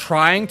isn't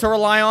trying to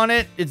rely on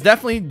it. It's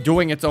definitely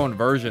doing its own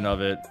version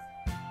of it.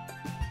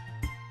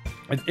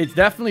 It's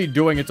definitely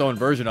doing its own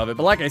version of it.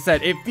 But like I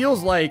said, it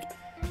feels like...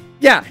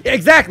 Yeah,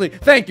 exactly.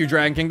 Thank you,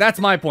 Dragon King. That's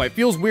my point. It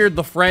feels weird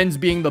the friends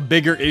being the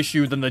bigger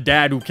issue than the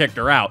dad who kicked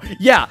her out.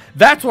 Yeah,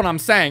 that's what I'm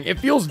saying. It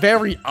feels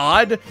very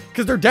odd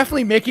because they're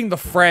definitely making the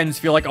friends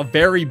feel like a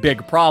very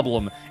big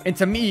problem. And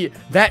to me,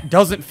 that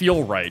doesn't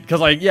feel right. Because,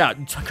 like, yeah,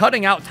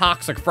 cutting out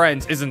toxic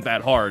friends isn't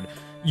that hard.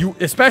 You,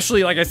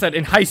 especially, like I said,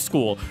 in high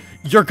school,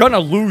 you're gonna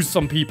lose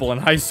some people in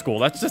high school.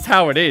 That's just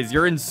how it is.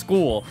 You're in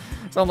school.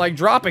 So I'm like,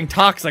 dropping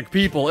toxic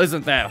people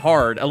isn't that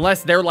hard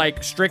unless they're,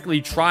 like,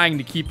 strictly trying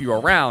to keep you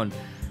around.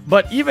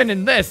 But even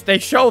in this, they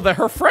show that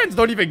her friends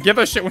don't even give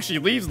a shit when she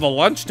leaves the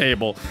lunch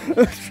table.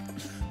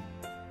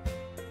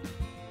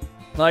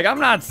 Like, I'm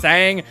not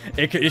saying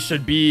it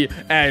should be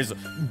as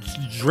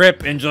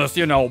drip and just,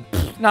 you know,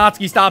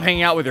 Natsuki, stop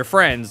hanging out with your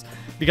friends.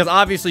 Because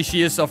obviously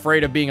she is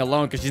afraid of being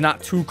alone because she's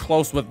not too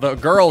close with the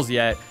girls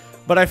yet.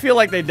 But I feel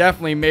like they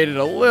definitely made it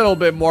a little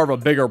bit more of a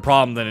bigger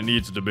problem than it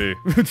needs to be.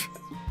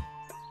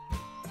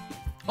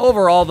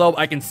 Overall, though,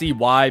 I can see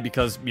why,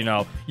 because, you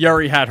know,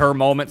 Yuri had her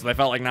moments, and I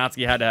felt like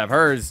Natsuki had to have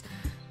hers.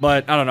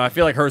 But, I don't know, I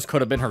feel like hers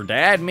could have been her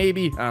dad,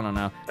 maybe? I don't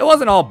know. It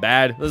wasn't all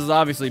bad. This is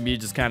obviously me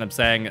just kind of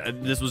saying,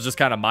 this was just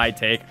kind of my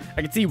take.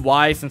 I can see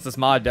why, since this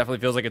mod definitely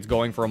feels like it's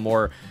going for a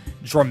more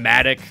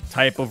dramatic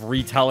type of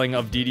retelling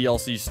of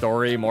DDLC's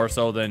story, more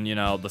so than, you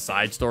know, the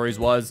side stories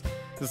was.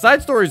 The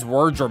side stories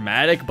were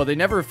dramatic, but they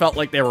never felt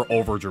like they were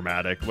over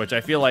dramatic, which I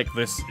feel like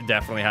this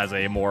definitely has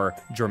a more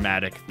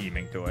dramatic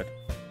theming to it.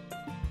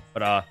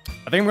 But, I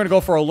think I'm going to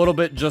go for a little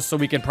bit just so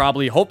we can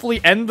probably,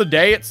 hopefully, end the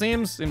day, it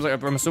seems. Seems like,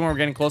 I'm assuming we're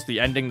getting close to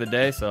ending the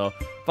day, so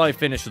probably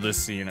finish this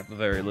scene at the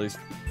very least.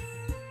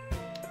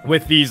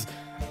 With these,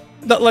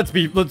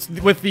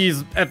 with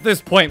these, at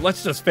this point,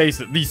 let's just face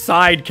it, these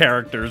side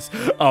characters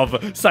of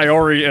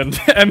Sayori and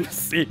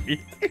MC.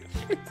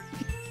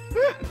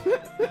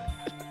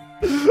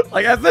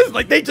 Like, at this,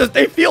 like,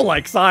 they feel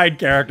like side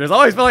characters. I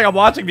always feel like I'm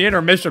watching the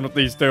intermission with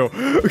these two.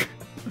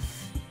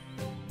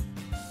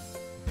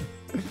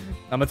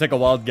 I'm gonna take a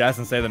wild guess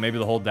and say that maybe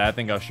the whole dad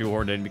thing got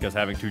shoehorned in because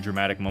having two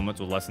dramatic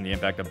moments would lessen the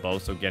impact of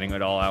both, so getting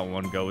it all out in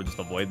one go would just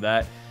avoid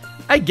that.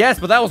 I guess,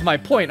 but that was my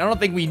point. I don't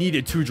think we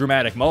needed two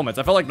dramatic moments.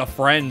 I felt like the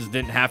friends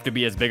didn't have to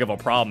be as big of a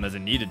problem as it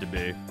needed to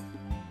be.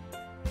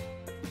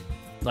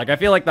 Like, I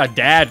feel like the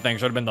dad thing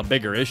should have been the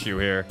bigger issue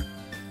here.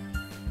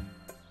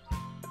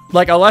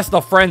 Like, unless the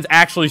friends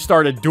actually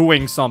started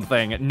doing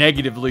something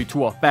negatively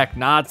to affect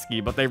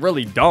Natsuki, but they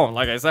really don't.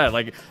 Like I said,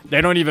 like, they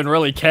don't even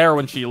really care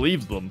when she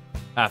leaves them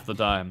half the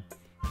time.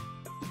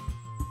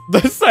 The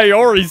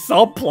Sayori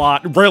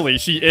subplot, really,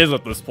 she is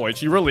at this point.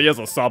 She really is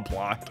a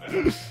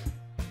subplot.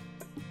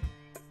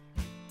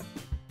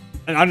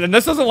 And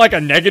this isn't like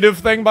a negative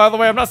thing, by the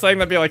way. I'm not saying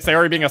that like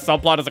Sayori being a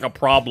subplot is like a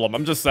problem.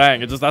 I'm just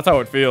saying, that's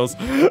how it feels.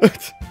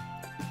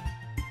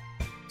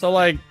 So,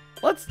 like,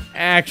 let's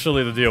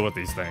actually deal with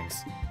these things.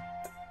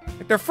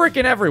 Like, they're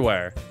freaking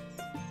everywhere.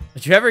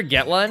 Did you ever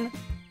get one?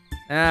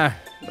 Ah,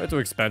 they're too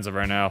expensive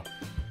right now.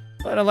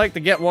 But I'd like to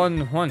get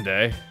one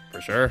day,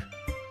 for sure.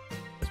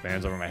 This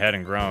man's over my head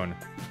and groan.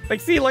 Like,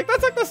 see, like,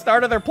 that's like the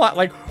start of their plot.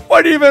 Like,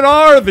 what even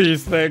are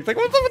these things? Like,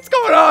 what's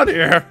going on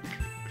here?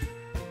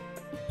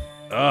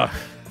 Ugh,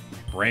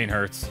 my brain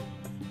hurts.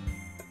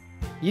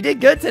 You did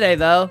good today,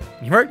 though.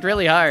 You worked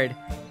really hard.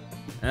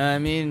 I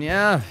mean,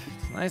 yeah,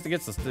 it's nice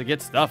to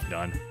get stuff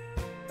done.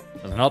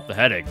 Doesn't help the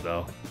headache,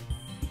 though.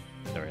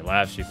 Sayori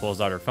laughs. She pulls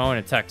out her phone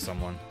and texts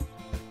someone.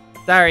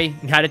 Sorry,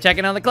 gotta check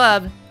in on the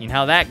club. You know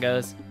how that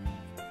goes.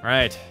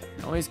 Right.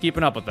 Always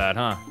keeping up with that,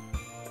 huh?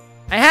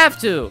 I have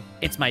to.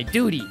 It's my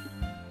duty.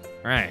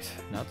 Right.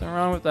 Nothing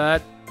wrong with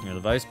that. You're the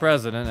vice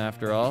president,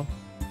 after all.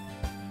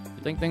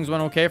 You think things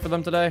went okay for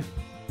them today?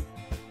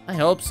 I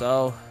hope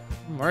so.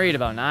 I'm worried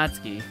about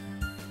Natsuki.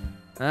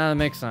 That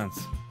makes sense.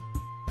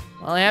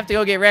 Well, I have to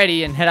go get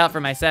ready and head out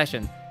for my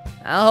session.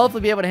 I'll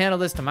hopefully be able to handle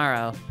this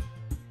tomorrow.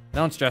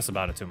 Don't stress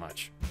about it too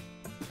much.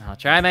 I'll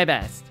try my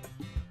best.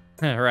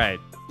 Right.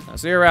 I'll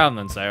see you around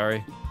then,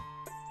 Sayori.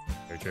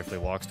 Very cheerfully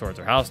walks towards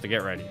her house to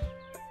get ready.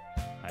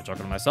 I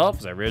chuckle to myself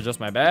as I readjust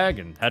my bag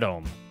and head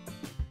home.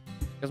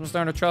 Guess I'm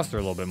starting to trust her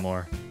a little bit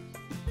more.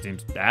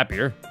 Seems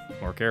happier,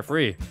 more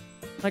carefree,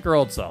 like her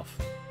old self.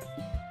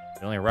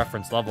 The only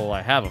reference level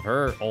I have of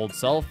her old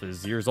self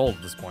is years old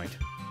at this point.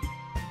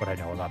 What I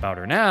know about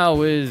her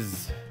now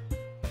is...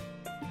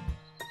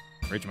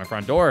 reach my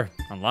front door,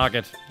 unlock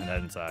it, and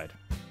head inside.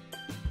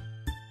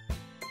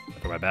 I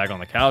put my bag on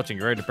the couch and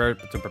get ready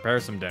to prepare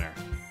some dinner.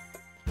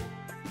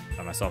 I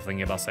find myself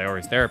thinking about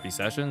Sayori's therapy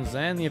sessions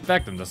and the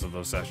effectiveness of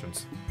those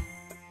sessions.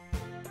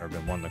 I've never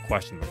been one to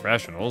question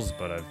professionals,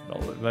 but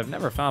I've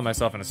never found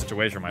myself in a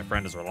situation where my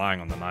friend is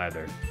relying on them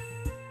either.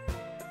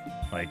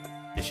 Like,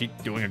 is she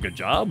doing a good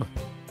job?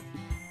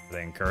 Are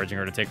they encouraging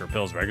her to take her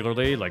pills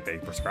regularly, like they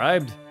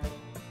prescribed?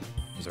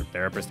 Is her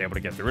therapist able to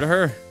get through to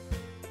her?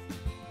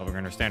 Helping her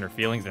understand her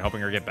feelings and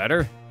helping her get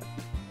better?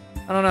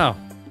 I don't know.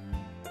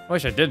 I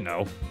wish I did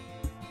know.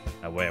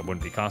 That way I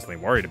wouldn't be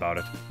constantly worried about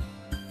it.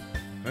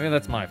 Maybe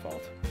that's my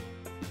fault.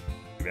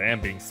 Maybe I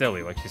am being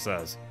silly, like she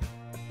says.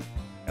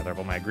 Gather up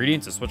all my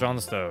ingredients and switch on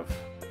the stove.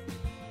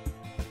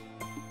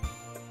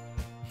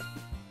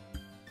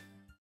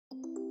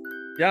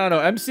 Yeah, I don't know.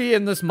 MC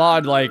in this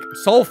mod, like,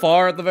 so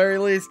far at the very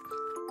least.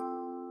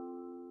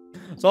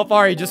 So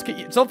far,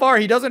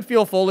 he doesn't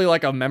feel fully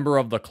like a member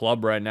of the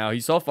club right now. He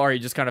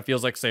just kind of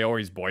feels like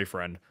Sayori's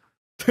boyfriend.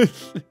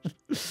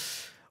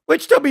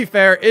 Which, to be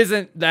fair,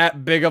 isn't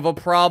that big of a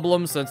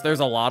problem since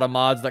there's a lot of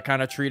mods that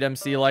kind of treat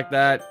MC like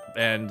that.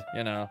 And,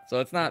 you know, so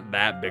it's not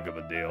that big of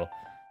a deal.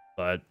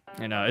 But,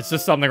 you know, it's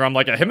just something where I'm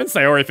like, him and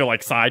Sayori feel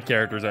like side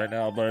characters right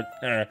now, but,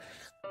 I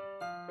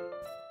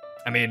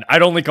mean,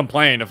 I'd only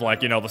complain if,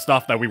 like, you know, the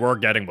stuff that we were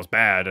getting was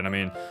bad. And, I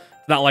mean,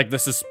 it's not like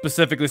this is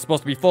specifically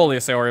supposed to be fully a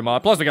Sayori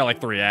mod. Plus, we got,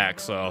 like, 3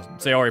 acts, so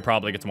Sayori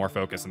probably gets more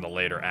focus in the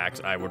later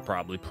acts, I would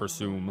probably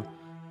presume.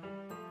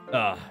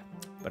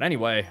 But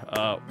anyway,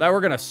 that we're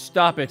gonna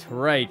stop it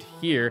right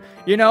here.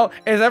 You know,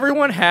 is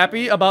everyone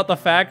happy about the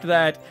fact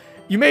that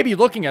you may be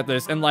looking at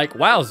this and like,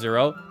 wow,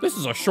 Zero, this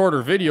is a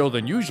shorter video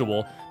than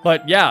usual.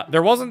 But yeah,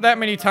 there wasn't that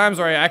many times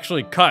where I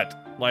actually cut.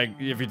 Like,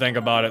 if you think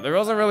about it, there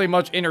wasn't really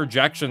much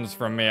interjections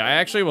from me. I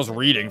actually was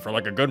reading for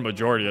like a good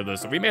majority of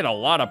this. So we made a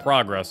lot of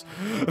progress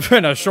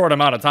in a short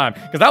amount of time.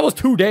 Because that was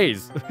 2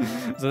 days.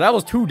 So that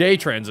was 2-day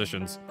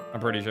transitions, I'm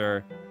pretty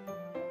sure.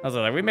 I was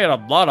like, we made a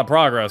lot of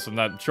progress in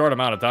that short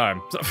amount of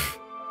time.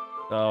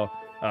 So,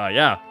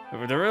 yeah,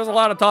 there is a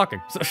lot of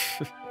talking.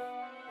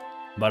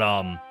 But,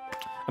 I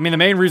mean, the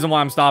main reason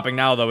why I'm stopping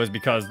now, though, is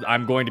because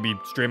I'm going to be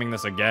streaming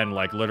this again,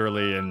 like,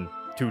 literally in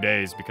 2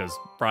 days, because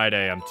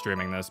Friday I'm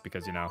streaming this,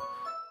 because, you know,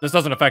 this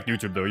doesn't affect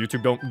YouTube, though.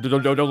 YouTube,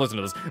 don't listen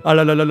to this.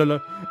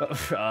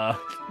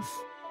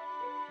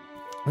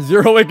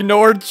 Zero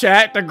ignored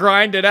chat to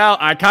grind it out.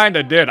 I kind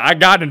of did. I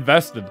got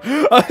invested.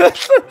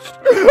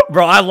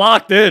 Bro, I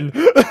locked in.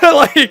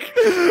 Like,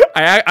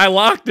 I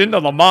locked into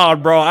the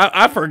mod, bro.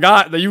 I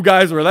forgot that you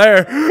guys were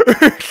there.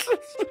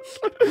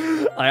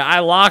 I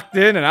locked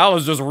in and I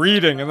was just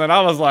reading. And then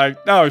I was like,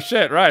 oh,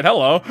 shit, right.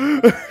 Hello.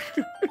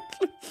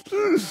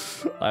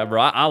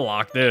 Bro, I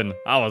locked in.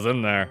 I was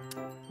in there.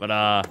 But,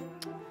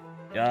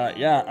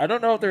 yeah, I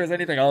don't know if there was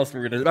anything else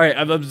we were gonna...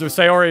 Alright, there's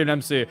Sayori and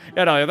MC.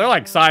 Yeah, no, they're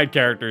like side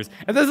characters.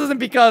 And this isn't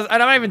because...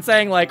 And I'm not even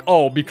saying like,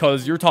 oh,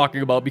 because you're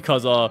talking about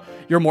because,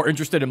 you're more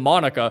interested in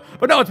Monica.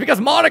 But no, it's because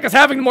Monica's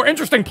having more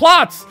interesting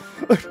plots!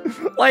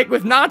 Like,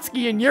 with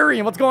Natsuki and Yuri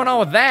and what's going on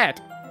with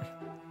that.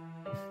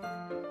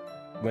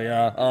 But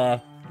yeah,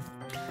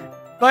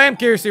 but I am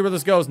curious to see where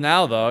this goes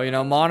now, though. You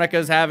know,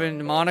 Monica's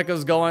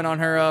going on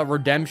her,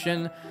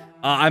 redemption.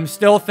 I'm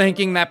still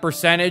thinking that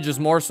percentage is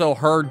more so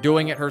her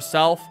doing it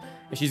herself.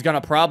 She's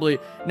gonna probably...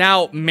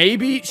 Now,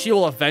 maybe she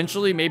will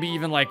eventually, maybe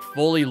even, like,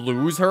 fully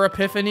lose her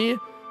epiphany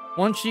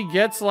once she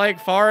gets, like,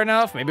 far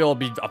enough. Maybe it'll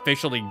be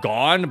officially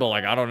gone, but,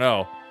 like, I don't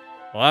know.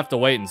 We'll have to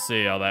wait and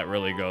see how that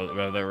really goes,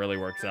 how that really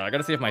works out. I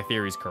gotta see if my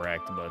theory's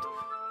correct, but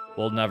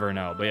we'll never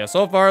know. But yeah,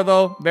 so far,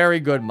 though, very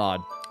good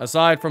mod.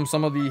 Aside from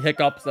some of the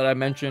hiccups that I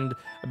mentioned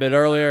a bit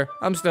earlier,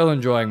 I'm still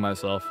enjoying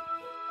myself.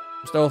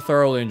 I'm still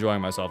thoroughly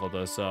enjoying myself with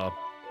this, so...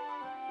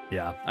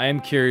 Yeah, I am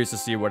curious to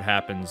see what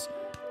happens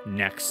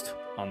next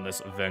on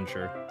this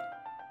venture.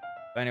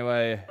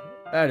 Anyway,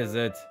 that is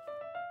it.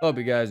 Hope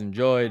you guys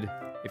enjoyed.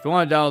 If you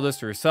want to download this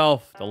for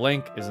yourself, the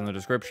link is in the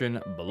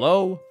description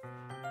below.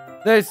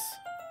 This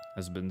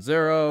has been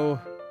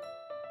Zero.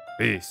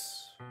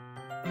 Peace.